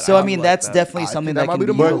 like that. so I I mean, like that's that. definitely I something think that that can might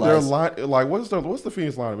be be the But they're utilized. like what's the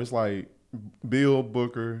Phoenix lineup? It's like Bill,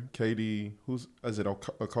 Booker, KD. Is it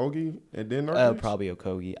Okogie and then Nurkic? Probably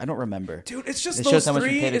Okogie. I don't remember. Dude, it's just It those shows how much we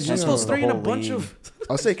three. paid It's just attention those to the three and a whole bunch league. of.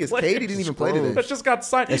 I'll say because KD didn't even play today. That just got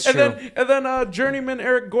signed. That's and true. then journeyman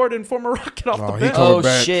Eric Gordon, former Rocket, off the he bench. coming Oh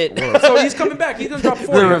back. shit! So he's coming back. He's gonna drop 40.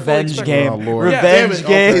 The I fully revenge expect game. Oh, Lord. Revenge Yeah,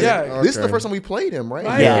 game. Is- Yeah. This is the Okay. first time we played him, right?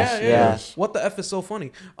 Right, Yes, yeah. yes. What the F is so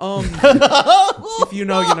funny? If you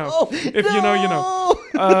know, you know. If you know, you know.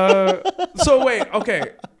 So wait,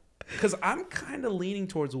 okay. Because I'm kind of leaning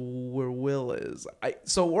towards where Will is.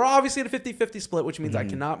 So we're obviously at a 50-50 split, which means I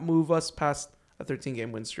cannot move us past a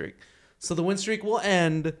 13-game win streak. So the win streak will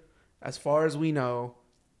end, as far as we know,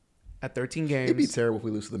 at 13 games. It'd be terrible if we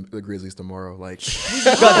lose to the Grizzlies tomorrow. Like,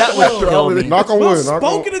 God, that would kill me. Knock on Will wood. knock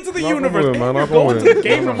on- spoken into the knock on universe. wood, man. You're Knock on going to wood. the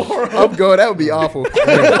game tomorrow. I'm going. That would be awful.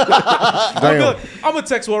 Damn. I'm gonna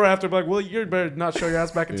text Will right after, like, Will, you better not show your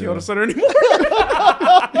ass back at Toyota Center anymore.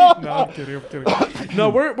 No, I'm kidding. No,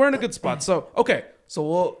 we're in a good spot. So okay,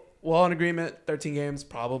 so we're all in agreement. 13 games,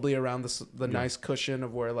 probably around the nice cushion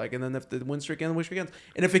of where like, and then if the win streak ends, the win streak ends,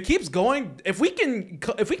 and if it keeps going, if we can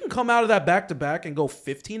come out of that back to back and go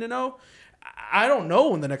 15-0, I don't know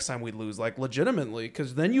when the next time we lose, like legitimately,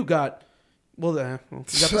 because then you got. Well, you got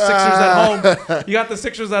the Sixers at home. You got the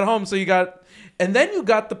Sixers at home, so you got, and then you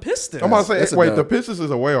got the Pistons. I'm about to That's say, a wait, dub. the Pistons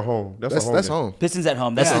is away or home? That's a home. That's game. home. Pistons at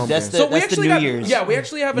home. That's Yeah. the So we that's the actually New got, Year's. yeah, we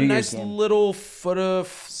actually have a New nice Year's game. little foot of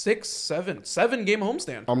 7 game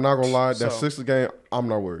homestand. I'm not gonna lie, that So- Sixers game, I'm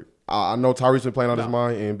not worried. I know Tyrese been playing out his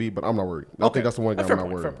mind and B, but I'm not worried. I Okay. think that's the one game Fair I'm not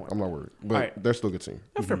point, fair worried. point. I'm not worried. But All right. they're still a good team.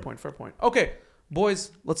 Fair point. Okay,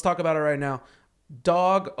 boys, let's talk about it right now.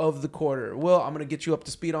 Dog of the quarter. Will, I'm gonna get you up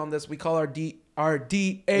to speed on this. We call our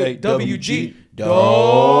DAWG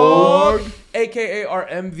Dog, aka our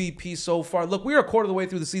MVP so far. Look, we are a quarter of the way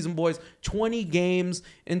through the season, boys. 20 games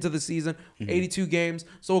into the season, 82 games.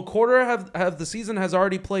 So a quarter of the season has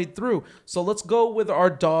already played through. So let's go with our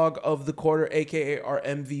dog of the quarter, aka our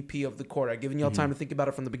MVP of the quarter. I've given y'all time to think about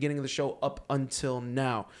it from the beginning of the show up until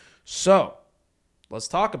now. So let's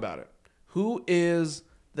talk about it. Who is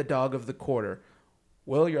the dog of the quarter?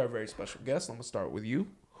 Will, you're a very special guest. I'm going to start with you.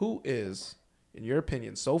 Who is, in your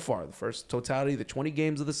opinion, so far, the first totality, the 20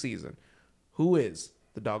 games of the season, who is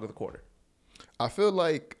the dog of the quarter? I feel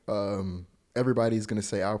like everybody's gonna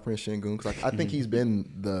say Alperen Sengun because I think he's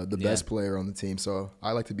been the best player on the team. So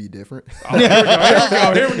I like to be different. Oh,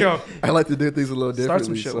 here we go. I like to do things a little Start differently.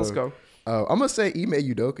 some shit. So, Let's go. I'm gonna say Ime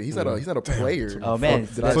Udoka. He's not a player. Oh man,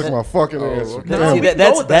 Took my fucking ass. okay. No, See, we can go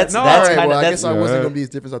that's with that. No, All that's right, kind well, of I guess that's I wasn't Yeah. gonna be as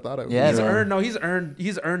different as I thought I was. Yeah,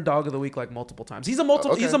 He's earned dog of the week like multiple times. He's a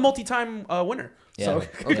Okay. he's a multi-time winner. Yeah. So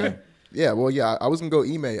Okay. Yeah. Well, yeah. I was gonna go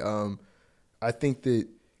Ime. I think that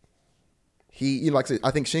he, like I said,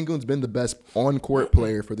 I think Sengun's been the best on-court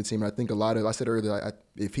player for the team. I think I said earlier,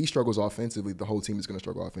 if he struggles offensively, the whole team is gonna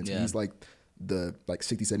struggle offensively. Yeah. He's like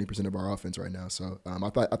 60-70% of our offense right now. So I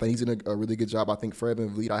thought he's doing a really good job. I think Fred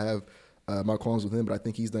VanVleet, I have my qualms with him, but I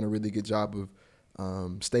think he's done a really good job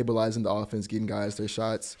of stabilizing the offense, getting guys their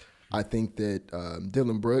shots. I think that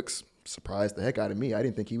Dylan Brooks surprised the heck out of me. I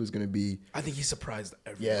didn't think he was going to be. I think he surprised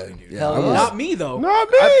everybody. Dude. Hell I was- yeah. Not me though. Not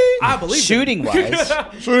me. I believe it. shooting wise.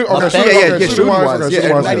 Shooting, Okay, Shooting wise.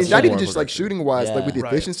 Yeah, and not even just okay. like shooting wise, like with the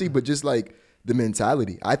Right. efficiency, but just like the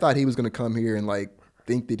mentality. I thought he was going to come here and like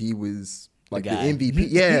think that he was like the guy. MVP.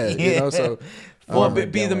 Yeah, you know. So Well,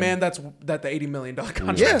 be the man that the $80 million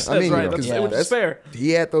contract Yes, says, I mean, right? because Which is fair. he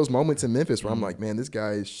had those moments in Memphis where I'm like, man, this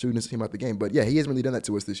guy is shooting his team out the game. But yeah, he hasn't really done that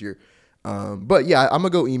to us this year. But yeah, I'm gonna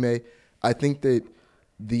go Ime. I think that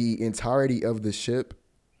the entirety of the ship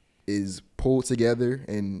is pulled together,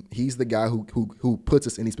 and he's the guy who puts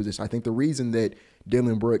us in these positions. I think the reason that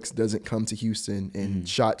Dylan Brooks doesn't come to Houston and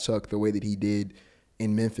shot Chuck the way that he did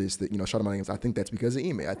in Memphis, that shot him out of games, I think that's because of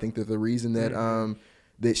Ime. I think that the reason that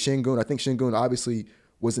that Sengun, I think Sengun obviously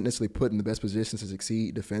wasn't necessarily put in the best position to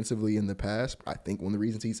succeed defensively in the past. I think one of the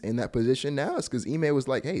reasons he's in that position now is because Ime was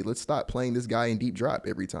like, hey, let's stop playing this guy in deep drop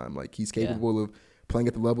every time. Like, he's capable of playing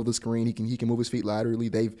at the level of the screen. He can move his feet laterally.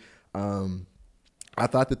 They've I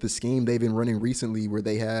thought that the scheme they've been running recently where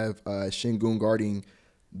they have Sengun guarding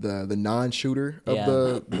the non-shooter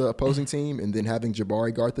of the opposing team and then having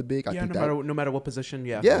Jabari guard the big. I think no matter what position,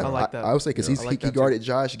 I like that. I would say because I like he that too. guarded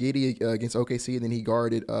Josh Giddey against OKC, and then he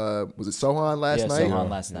guarded was it Sohan last night? Sohan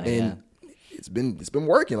last night. And it's been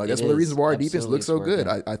working. Like, that's one of the reasons why our defense looks so good.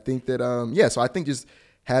 I think that so I think just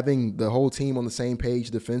having the whole team on the same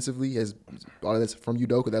page defensively has that's from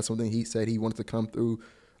Udoka. That's something he said he wanted to come through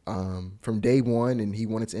from day one, and he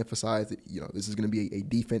wanted to emphasize that this is going to be a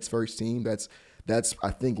defense first team. That's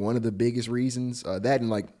I think one of the biggest reasons that and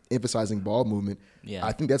like emphasizing ball movement. Yeah.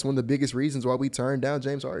 I think that's one of the biggest reasons why we turned down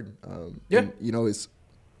James Harden. And, it's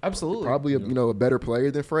absolutely probably a better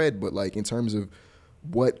player than Fred, but like in terms of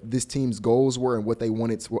what this team's goals were and what they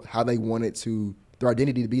wanted, how they wanted to their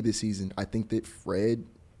identity to be this season, I think that Fred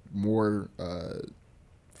more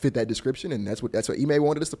fit that description, and that's what Ime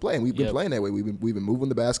wanted us to play, and we've been playing that way. We've been moving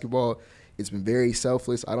the basketball. It's been very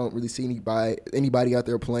selfless. I don't really see anybody out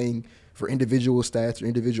there playing for individual stats or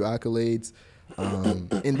individual accolades.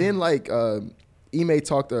 And then like Ime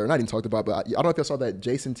talked, or not even talked about, but I don't know if y'all saw that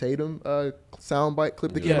Jason Tatum soundbite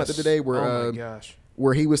clip that came out today, where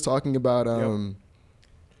where he was talking about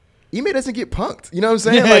Ime doesn't get punked. You know what I'm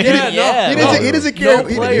saying? Like, he doesn't care.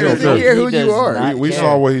 He doesn't care who you are. We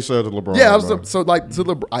saw what he said to LeBron. Yeah, so like to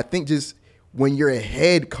LeBron, I think just when you're a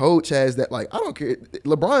head coach has that, like, I don't care.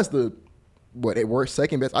 LeBron's the at worst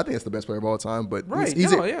second best. I think it's the best player of all time. But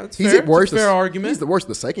he's at worst. Fair argument. He's the worst,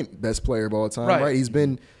 the second best player of all time. Right? He's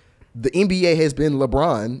been. The NBA has been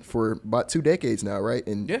LeBron for about 2 decades now, right?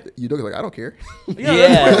 And Udoka's like, I don't care.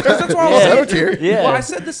 That's why I was I don't care. Well, I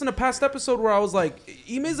said this in a past episode where I was like,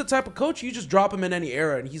 Ime's the type of coach you just drop him in any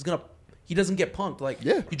era and he doesn't get punked. Like,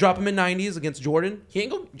 you drop him in 90s against Jordan,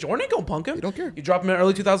 Jordan ain't gonna punk him. He don't care. You drop him in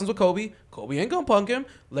early 2000s with Kobe ain't gonna punk him.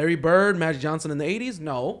 Larry Bird, Magic Johnson in the 80s,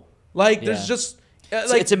 no. Like, there's just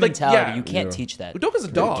like it's a mentality. You can't teach that. Udoka's a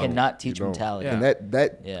dog. You cannot teach mentality. And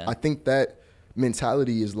I think that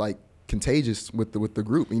mentality is like contagious with the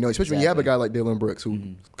group. Especially when you have a guy like Dillon Brooks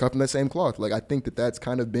who cut from that same cloth. Like, I think that's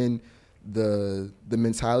kind of been the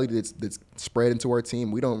mentality that's spread into our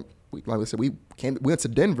team. Like I said, we went to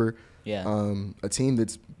Denver, a team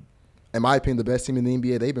that's, in my opinion, the best team in the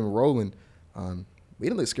NBA. They've been rolling. We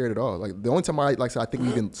didn't look scared at all. Like, the only time I think we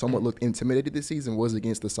even somewhat looked intimidated this season was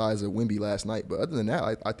against the size of Wemby last night. But other than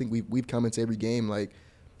that, I think we've come into every game like,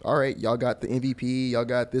 all right, y'all got the MVP, y'all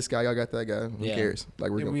got this guy, y'all got that guy. Who cares? Like,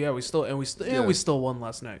 we still won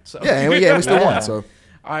last night. So we still won. So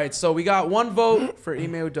all right, so we got 1 vote for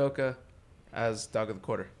Ime Udoka as dog of the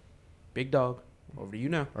quarter. Big dog, over to you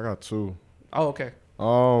now. I got 2. Oh, okay.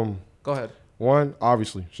 Go ahead. 1,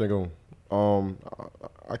 obviously, Sengun.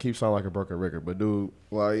 I keep sounding like a broken record, but dude,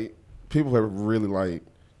 like, people have really like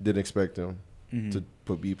didn't expect him to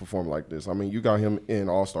be performing like this. I mean, you got him in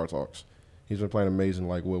All-Star talks. He's been playing amazing.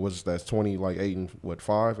 Like, what's his stats? 20, like 8 and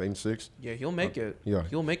 5, 8 and 6. Yeah, he'll make it. Yeah,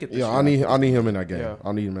 he'll make it. This year. I need him in that game. Yeah.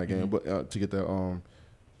 I need him in that game, but to get that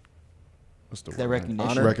what's the word?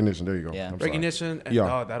 Recognition. Recognition. There you go. Yeah. Recognition. And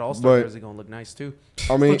that All-Star jersey gonna look nice too.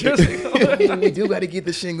 I mean, we do got to get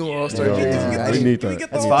the Shingle All-Star jersey. I need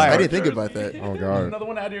that. That's fire. I didn't think about that. Oh God. Another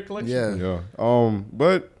one out of your collection. Yeah.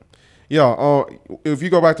 If you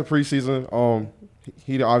go back to preseason,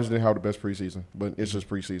 he obviously didn't have the best preseason, but it's just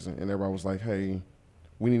preseason, and everybody was like, "Hey,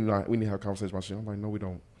 we need to have a conversation about shit." I'm like, "No, we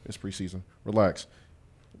don't. It's preseason. Relax."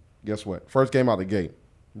 Guess what? First game out the gate,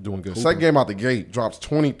 doing good. Second game out the gate, drops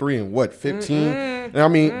 23 and 15. And I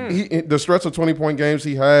mean, the stretch of 20-point games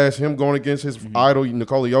he has, him going against his idol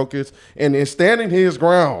Nikola Jokic, and standing his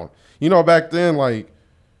ground. Back then, like,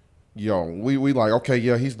 we like, okay,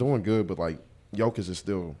 yeah, he's doing good, but like, Jokic is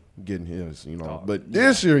still getting his, But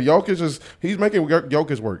this year, he's making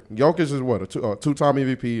Jokic work. Jokic is what, a 2-time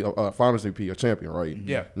MVP, Finals MVP, a champion, right?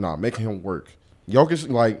 Yeah. Nah, making him work. Jokic,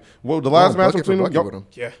 like, the last match between them,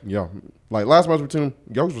 like last match between them,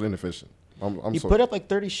 Jokic was inefficient. He put up like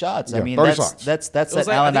 30 shots. Yeah, I mean, 30 that's shots. that like,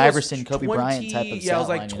 Allen Iverson, Kobe Bryant type of it was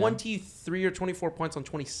like line, 23 or 24 points on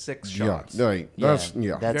 26 shots. That's very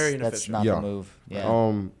inefficient. That's not the move.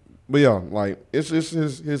 Yeah. But yeah, like, it's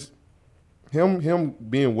his him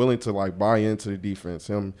being willing to like buy into the defense,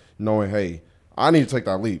 him knowing, hey, I need to take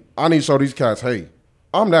that leap. I need to show these cats, hey,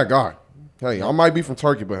 I'm that guy. Hey, I might be from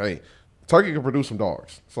Turkey, but hey, Turkey can produce some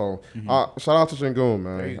dogs. So shout out to Sengun,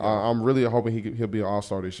 man. I'm really hoping he'll be an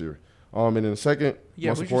All-Star this year. And then the second,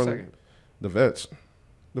 most importantly, the vets.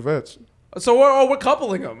 So we're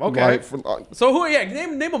coupling them. Okay. Like, so who? Yeah,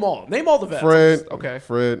 name them all. Name all the vets.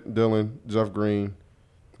 Fred, Dillon, Jeff Green.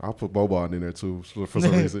 I'll put Boban in there too for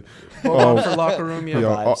some reason. Boban for locker room,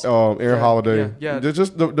 Aaron Holiday. Yeah.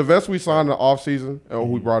 Just the vets we signed in the offseason, who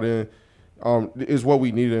we brought in, is what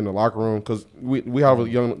we needed in the locker room, because we have a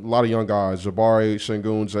lot of young guys: Jabari,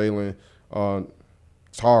 Sengun, Jalen,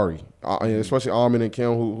 Tari. especially Almond and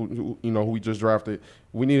Kim, who who we just drafted.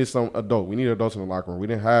 We needed some adult. We needed adults in the locker room. We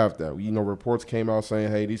didn't have that. Reports came out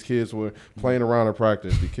saying, "Hey, these kids were playing around in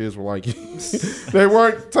practice." The kids were like, they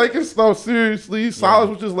weren't taking stuff seriously. Silas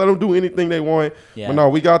would just let them do anything they want. Yeah. But no,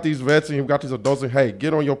 we got these vets and we got these adults. And hey,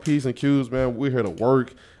 get on your P's and Q's, man. We're here to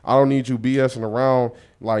work. I don't need you BSing around.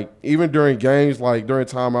 Like, even during games, like during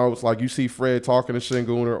timeouts, like you see Fred talking to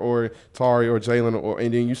Sengun or Tari or Jalen,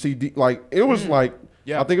 and then you see it was I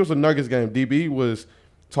think it was a Nuggets game. DB was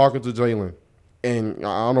talking to Jalen, and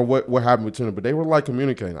I don't know what happened between them, but they were like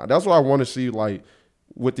communicating. That's what I want to see, like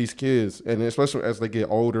with these kids, and especially as they get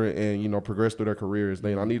older and progress through their careers.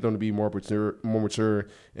 I need them to be more mature,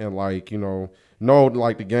 and know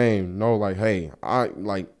like the game, know like, hey,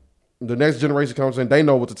 the next generation comes in, they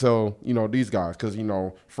know what to tell, these guys. Because,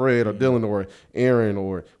 Fred or Dylan or Aaron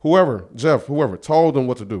or whoever, Jeff, whoever, told them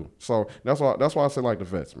what to do. So that's why I say, like, the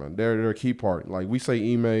vets, man. They're a key part. Like, we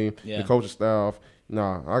say Ime, the coaching staff.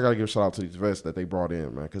 Nah, I got to give a shout out to these vets that they brought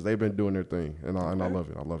in, man. Because they've been doing their thing. And I love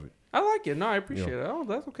it. I love it. I like it. No, I appreciate it. Oh,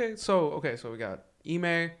 that's okay. So we got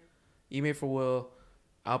Ime for Will,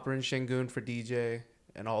 Alperen Sengun for DJ,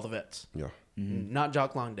 and all the vets. Yeah. Mm-hmm. Not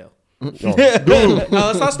Jock Longdale. No,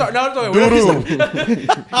 let's not start. No,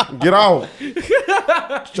 get out,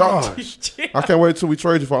 Josh. I can't wait till we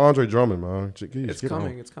trade you for Andre Drummond, man. It's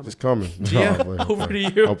coming. It's coming. Yeah, over to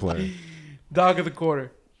you. I'm playing. Dog of the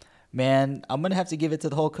quarter. Man, I'm gonna have to give it to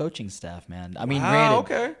the whole coaching staff, man. I mean,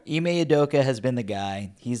 granted, Ime Udoka has been the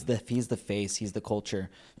guy. He's the face. He's the culture.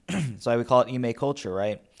 So I would call it Ime culture,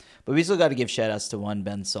 right? But we still got to give shout outs to one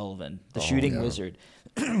Ben Sullivan, the shooting wizard.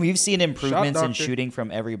 We've seen improvements in shooting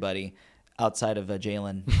from everybody outside of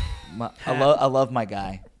Jalen. I love my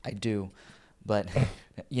guy. I do. But,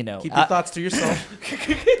 keep your thoughts to yourself.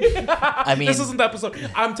 I mean, this isn't the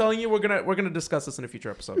episode. I'm telling you, we're gonna discuss this in a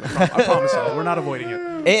future episode. I promise you. We're not avoiding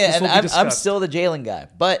it. And I'm still the Jalen guy.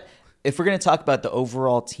 But if we're gonna talk about the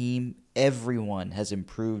overall team, everyone has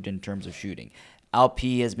improved in terms of shooting. Alp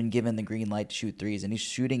has been given the green light to shoot threes, and he's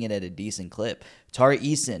shooting it at a decent clip. Tari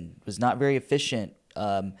Eason was not very efficient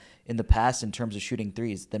in the past in terms of shooting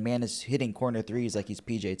threes. The man is hitting corner threes like he's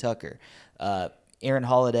PJ Tucker. Aaron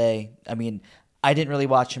Holiday, I mean, I didn't really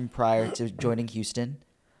watch him prior to joining Houston,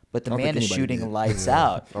 but the man is shooting lights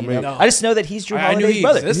out. I just know that he's Drew Holiday's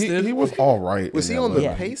brother. He was all right. Was he on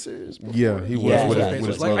the Pacers? Yeah, he was with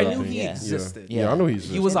his I knew he existed. Yeah, I knew he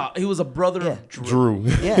existed. He was a brother of Drew.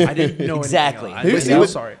 Yeah, I didn't know exactly. I'm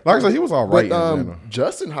sorry. Like I said, he was all right. But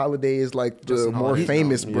Justin Holiday is like the more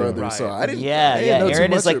famous brother, so I didn't.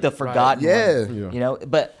 Aaron is like the forgotten one. Yeah,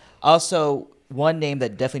 but also one name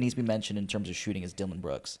that definitely needs to be mentioned in terms of shooting is Dylan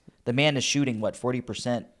Brooks. The man is shooting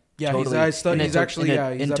 40%. Yeah, totally he's actually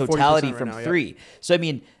in totality from right now, three. So I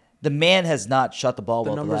mean, the man has not shot the ball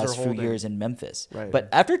well the last few years in Memphis. Right. But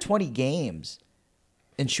after 20 games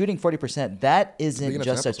and shooting 40%, that isn't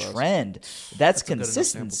just a trend. That's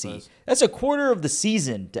consistency. That's a quarter of the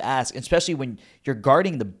season to ask, especially when you're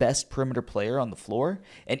guarding the best perimeter player on the floor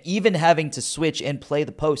and even having to switch and play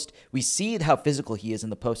the post. We see how physical he is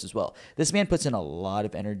in the post as well. This man puts in a lot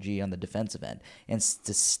of energy on the defensive end, and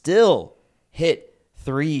to still hit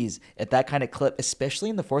threes at that kind of clip, especially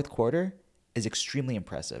in the fourth quarter, is extremely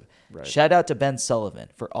impressive. Right. Shout out to Ben Sullivan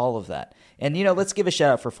for all of that. And, let's give a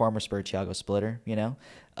shout out for former Spur Thiago Splitter,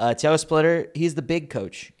 Thiago Splitter, he's the big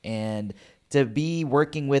coach. And to be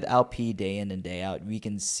working with Alp day in and day out, we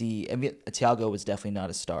can see, Thiago was definitely not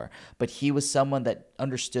a star, but he was someone that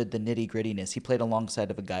understood the nitty-grittiness. He played alongside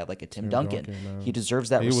of a guy like a Tim Duncan. He deserves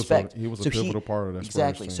that respect. He was a pivotal part of that.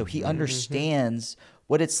 Exactly. So he understands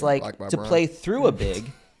what it's like to play through a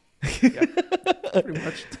big. Pretty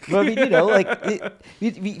much. But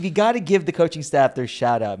we got to give the coaching staff their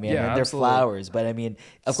shout out, man, and their flowers. But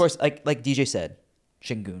of course, like DJ said,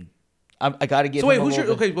 Sengun. I got to give. So wait,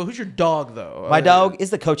 who's your dog though? My dog is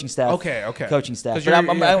the coaching staff. Okay. Coaching staff. But I'm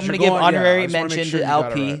going to give honorary mention to Alp.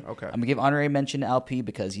 Okay. I'm going to give honorary mention to Alp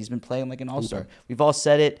because he's been playing like an all-star. We've all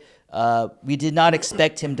said it. We did not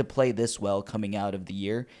expect him to play this well coming out of the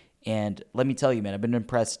year. And let me tell you, man, I've been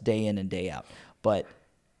impressed day in and day out. But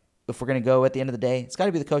if we're going to go at the end of the day, it's got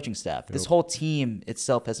to be the coaching staff. This whole team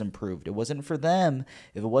itself has improved. It wasn't for them.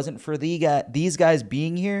 If it wasn't for these guys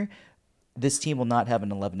being here, this team will not have an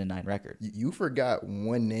 11-9 record. You forgot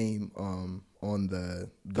one name on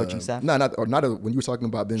the coaching staff. No, not when you were talking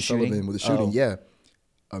about Ben Sullivan with the shooting. Yeah,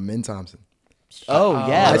 Min Thompson. Oh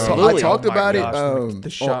yeah, I talked about it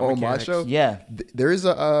on my show. Yeah, there is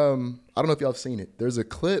a I don't know if y'all have seen it. There's a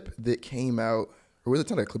clip that came out, or was it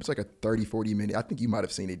not a clip? It's like a 30-40 minute. I think you might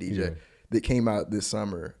have seen it, DJ. Yeah. That came out this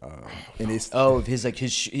summer, and it's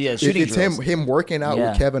his shooting. It's him working out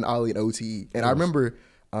with Kevin Ollie and OTE, and I remember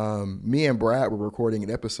me and Brad were recording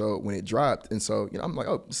an episode when it dropped, and so I'm like,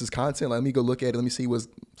 oh, this is content. Let me go look at it. Let me see what's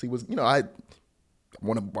I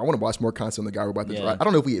want to watch more content on the guy we're about to draft. I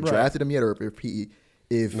don't know if we had drafted him yet or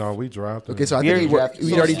if No, we drafted. Okay, so I think we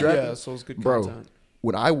already drafted. Yeah, so it's good Bro, content.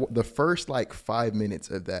 when the first like 5 minutes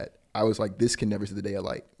of that, I was like, this can never see the day of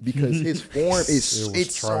light because his form is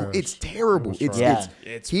it's terrible.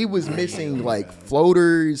 He was missing like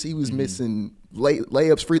floaters. He was missing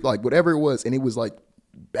layups, free like whatever it was, and it was like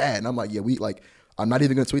bad. And I'm like, I'm not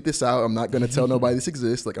even gonna tweet this out. I'm not gonna tell nobody this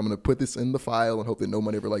exists. Like I'm gonna put this in the file and hope that no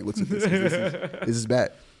one ever like looks at this. This is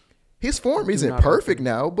bad. His form isn't perfect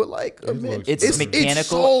now, but like it's mechanical it's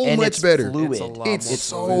so and much it's better. fluid. It's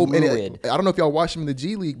so fluid. I don't know if y'all watched him in the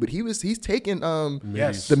G League, but he's taking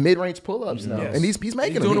the mid-range pull-ups now, and he's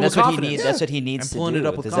making them. That's what he needs. That's what he needs to pulling do. it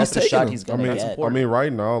up with Because that's the shot he's gonna get. I mean,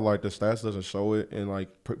 right now, like the stats doesn't show it, and like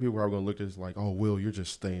people are gonna look at this like, oh, Will, you're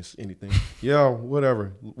just saying anything. Yeah,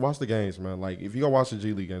 whatever. Watch the games, man. Like if you go watch the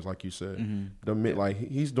G League games, like you said, like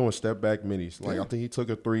he's doing step back minis. Like I think he took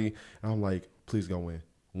a 3, and I'm like, please go in.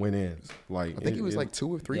 Went in. Like I think he was like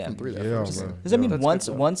 2 or 3 from 3 that first game. Because I mean,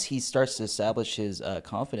 once he starts to establish his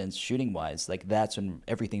confidence shooting wise, like that's when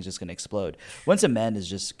everything's just gonna explode. Once a man is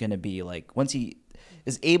just gonna be like, once he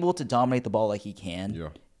is able to dominate the ball like he can,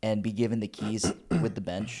 and be given the keys with the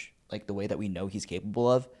bench, like the way that we know he's capable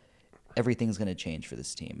of, everything's gonna change for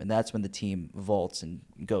this team, and that's when the team vaults and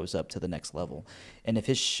goes up to the next level. And if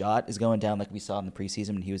his shot is going down like we saw in the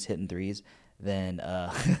preseason when he was hitting threes, then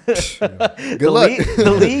good luck.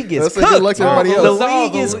 The league is cooked. Good luck to everybody else. The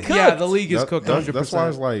league is cooked. Yeah, the league is cooked 100%. That's why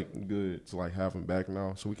it's like good to like have him back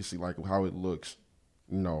now, so we can see like how it looks,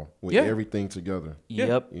 with everything together.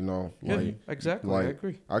 Yep. Like exactly. Like, I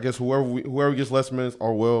agree. I guess whoever gets less minutes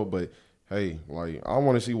are well, but hey, like I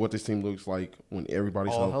want to see what this team looks like when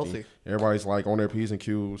everybody's all healthy. Everybody's like on their P's and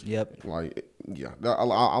Q's. Yep. Like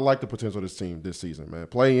I like the potential of this team this season, man.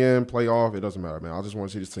 Play in, play off, it doesn't matter, man. I just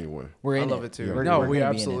want to see this team win. I love it too. Yeah. We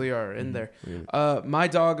absolutely are in there. My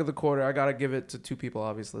dog of the quarter, I gotta give it to 2 people.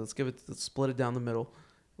 Obviously, let's split it down the middle.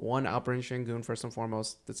 One, Alperen Sengun, first and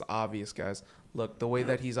foremost. It's obvious, guys. Look, the way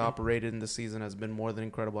that he's operated in the season has been more than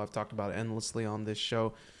incredible. I've talked about it endlessly on this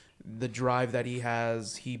show. The drive that he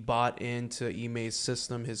has, he bought into Ime's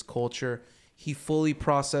system, his culture. He's fully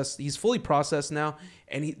processed now,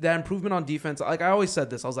 and that improvement on defense. Like I always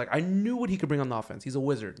said this, I was like, I knew what he could bring on the offense. He's a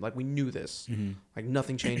wizard. Like we knew this. Like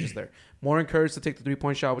nothing changes there. More encouraged to take the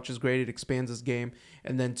 3-point shot, which is great. It expands his game,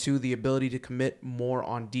 and then 2, the ability to commit more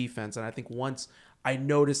on defense. And I think once I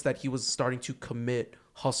noticed that he was starting to commit,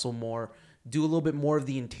 hustle more, do a little bit more of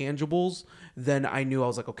the intangibles, then I knew I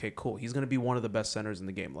was like, okay, cool. He's going to be one of the best centers in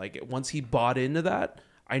the game. Like once he bought into that,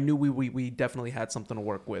 I knew we definitely had something to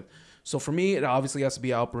work with. So for me, it obviously has to be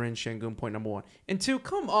Alperen Sengun, point number 1. And 2,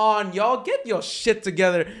 come on, y'all, get your shit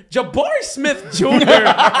together. Jabari Smith Jr.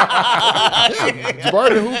 Jabari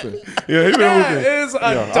been hooping. Yeah, he's been hooping. Is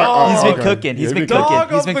a dog. He's been cooking. He's been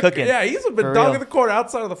cooking. Yeah, he's been dog of the quarter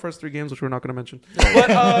outside of the first 3 games, which we're not going to mention. But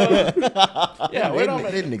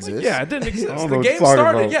it didn't exist. Yeah, it didn't exist. The game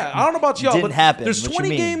started. Yeah, I don't know about y'all, didn't happen. There's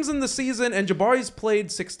 20 games in the season, and Jabari's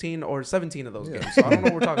played 16 or 17 of those games. So I don't know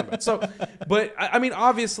what we're talking about. So, but I mean,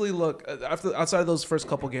 obviously, look, outside of those first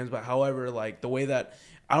couple games, but however, like the way that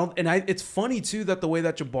it's funny too that the way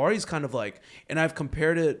that Jabari's kind of like, and I've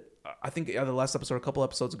compared it. I think either the last episode or a couple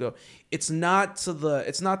episodes ago, it's not to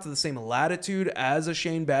the same latitude as a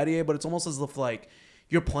Shane Battier, but it's almost as if like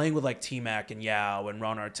you're playing with like T-Mac and Yao and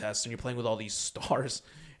Ron Artest, and you're playing with all these stars,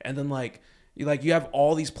 and then you have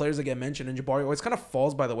all these players that get mentioned, and Jabari always kind of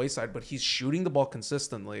falls by the wayside, but he's shooting the ball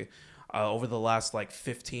consistently. Over the last like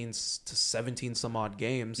 15 to 17 some odd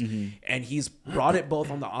games. And he's brought it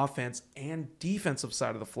both on the offense and defensive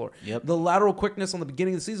side of the floor. The lateral quickness on the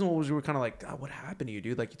beginning of the season was you were kind of like, God, what happened to you,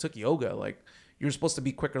 dude? Like you took yoga. Like you're supposed to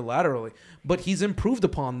be quicker laterally. But he's improved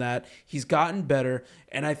upon that. He's gotten better.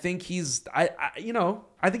 And I think I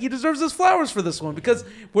think he deserves his flowers for this one because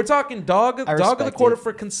we're talking dog of the quarter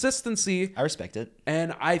for consistency. I respect it.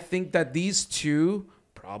 And I think that these 2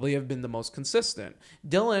 probably have been the most consistent.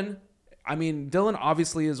 Dylan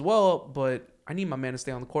obviously as well, but I need my man to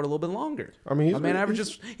stay on the court a little bit longer. I mean, which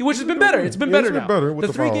has been better. It's been better now. The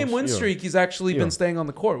 3-game win streak, he's actually been staying on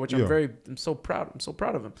the court, which I'm so proud. I'm so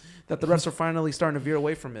proud of him that the refs are finally starting to veer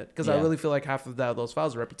away from it because I really feel like half of those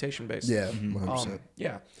fouls are reputation based. Yeah, 100%.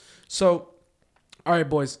 Yeah. So, all right,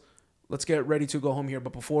 boys, let's get ready to go home here.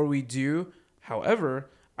 But before we do,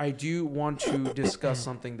 however, I do want to discuss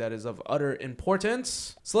something that is of utter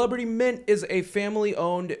importance. Celebrity Mint is a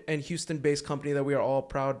family-owned and Houston-based company that we are all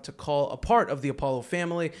proud to call a part of the Apollo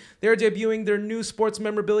family. They are debuting their new sports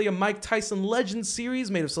memorabilia Mike Tyson Legends series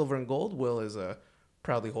made of silver and gold. Will is a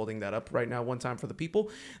proudly holding that up right now one time for the people.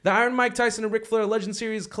 The Iron Mike Tyson and Ric Flair Legend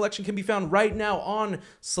Series collection can be found right now on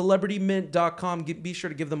celebritymint.com. Be sure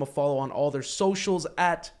to give them a follow on all their socials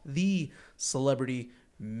at the Celebrity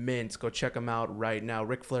Mint. Go check them out right now.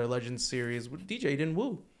 Ric Flair Legend Series. DJ didn't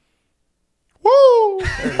woo. Woo!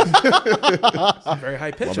 Very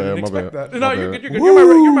high pitch. I didn't expect that. My No, bad. you're good.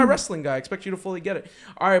 You're my wrestling guy. I expect you to fully get it.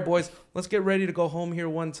 All right, boys. Let's get ready to go home here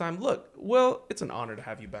one time. Look, Will, it's an honor to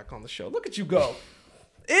have you back on the show. Look at you go.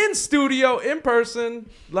 In studio, in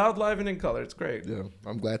person, loud, live, and in color. It's great. Yeah,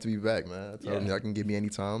 I'm glad to be back, man. I told me I can give me any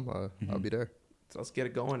time. I'll be there. So let's get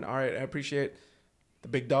it going. All right. I appreciate the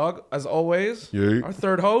big dog, as always. Yeah. Our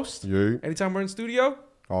third host. Yeah. Anytime we're in studio.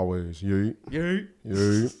 Always. Yeah. Yeah.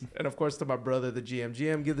 Yeah. And of course to my brother, the GM.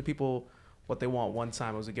 GM, give the people what they want one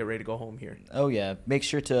time as we get ready to go home here. Oh, yeah. Make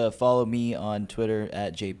sure to follow me on Twitter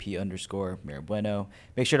at JP_Mirabueno.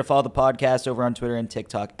 Make sure to follow the podcast over on Twitter and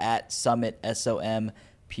TikTok at Summit,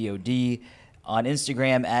 SOMPOD. On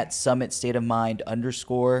Instagram at Summit State of Mind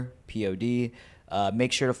 _POD.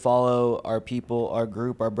 Make sure to follow our people, our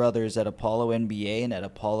group, our brothers at Apollo NBA and at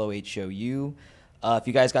Apollo HOU. If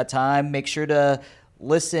you guys got time, make sure to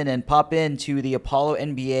listen and pop into the Apollo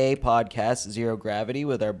NBA podcast, Zero Gravity,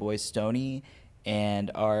 with our boy Stoney and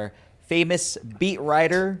our famous beat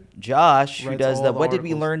writer, Josh, who Writes does all the the What Did We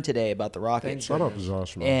articles. Learn Today about the Rockets? Shout out to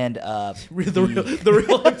Josh, man. And The real MVP.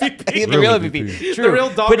 the real MVP. True. The real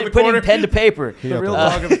dog in the Putting corner. pen to paper. The real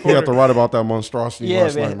dog in the He corner. had to write about that monstrosity Yeah,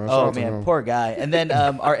 last man. night, man. Shout Oh, out to man. him. Poor guy. And then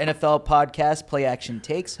our NFL podcast, Play Action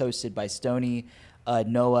Takes, hosted by Stoney,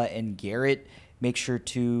 Noah, and Garrett. Make sure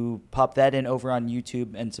to pop that in over on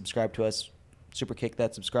YouTube and subscribe to us. Super kick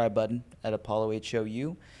that subscribe button at Apollo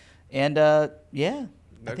HOU. And, yeah.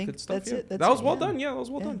 I think Good stuff, that's yeah. it. That's that was it, well yeah. done. Yeah, that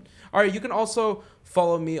was well Yeah. done. All right, you can also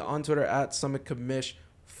follow me on Twitter at Summit Commish.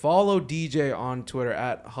 Follow DJ on Twitter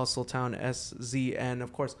at Hustletown SZN.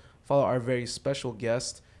 Of course, follow our very special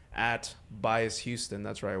guest at Bias Houston.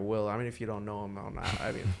 That's right, Will. I mean, if you don't know him,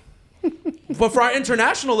 I mean. But for our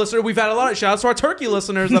international listener, we've had a lot of shout outs to our Turkey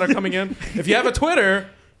listeners that are coming in. If you have a Twitter,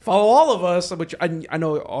 follow all of us, which I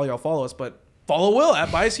know all y'all follow us, but follow Will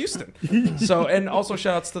at Bias Houston. So, and also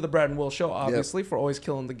shout outs to the Brad and Will show, obviously, for always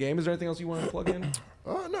killing the game. Is there anything else you want to plug in?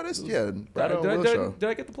 Oh no, that's Did Brad and Will show.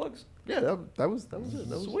 I get the plugs? Yeah, that was it. That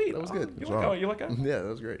was Sweet. That was good. You like that? Yeah, that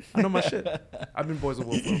was great. I know my shit. I've been Boys of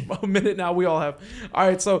Wolf for a minute now. We all have. All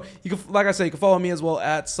right, so you can, like I said, you can follow me as well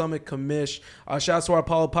at Summit Commish. Shout out to our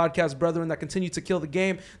Apollo podcast brethren that continue to kill the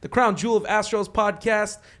game. The Crown Jewel of Astros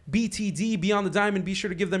podcast, BTD, Beyond the Diamond. Be sure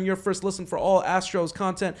to give them your first listen for all Astros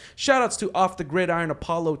content. Shout outs to Off the Gridiron,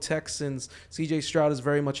 Apollo Texans. CJ Stroud is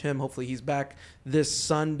very much him. Hopefully he's back this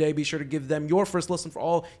Sunday. Be sure to give them your first listen for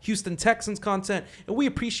all Houston Texans content. And we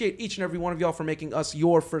appreciate each and every one of y'all for making us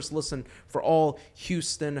your first listen for all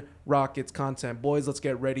Houston Rockets content. Boys, let's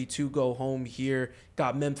get ready to go home here.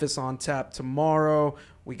 Got Memphis on tap tomorrow.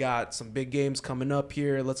 We got some big games coming up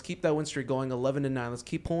here. Let's keep that win streak going, 11-9. Let's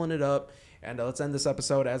keep pulling it up. And let's end this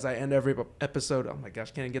episode as I end every episode. Oh, my gosh,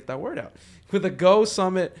 can't even get that word out. With a Go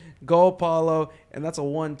Summit, Go Apollo. And that's a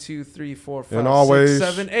 1, 2, 3, 4, 5, And always,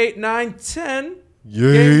 6, 7, 8, 9, 10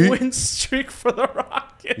 Yay. game win streak for the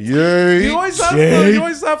Rockets. Yay. You always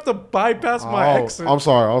have to bypass my exit. I'm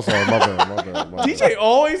sorry. My bad. DJ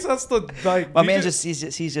always has to like. My DJ, man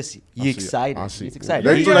he's just excited. I see. He's excited.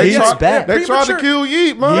 They, He's tried, back. they tried to kill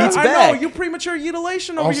Yeet, man. Yeet's I back. know you premature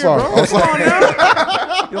utilization over I'm here, sorry. bro. I'm Come on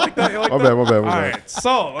now. You like that? You like My that? bad. All right,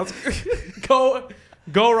 so let's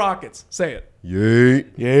go Rockets. Say it.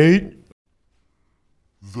 Yeet.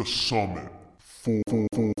 The Summit.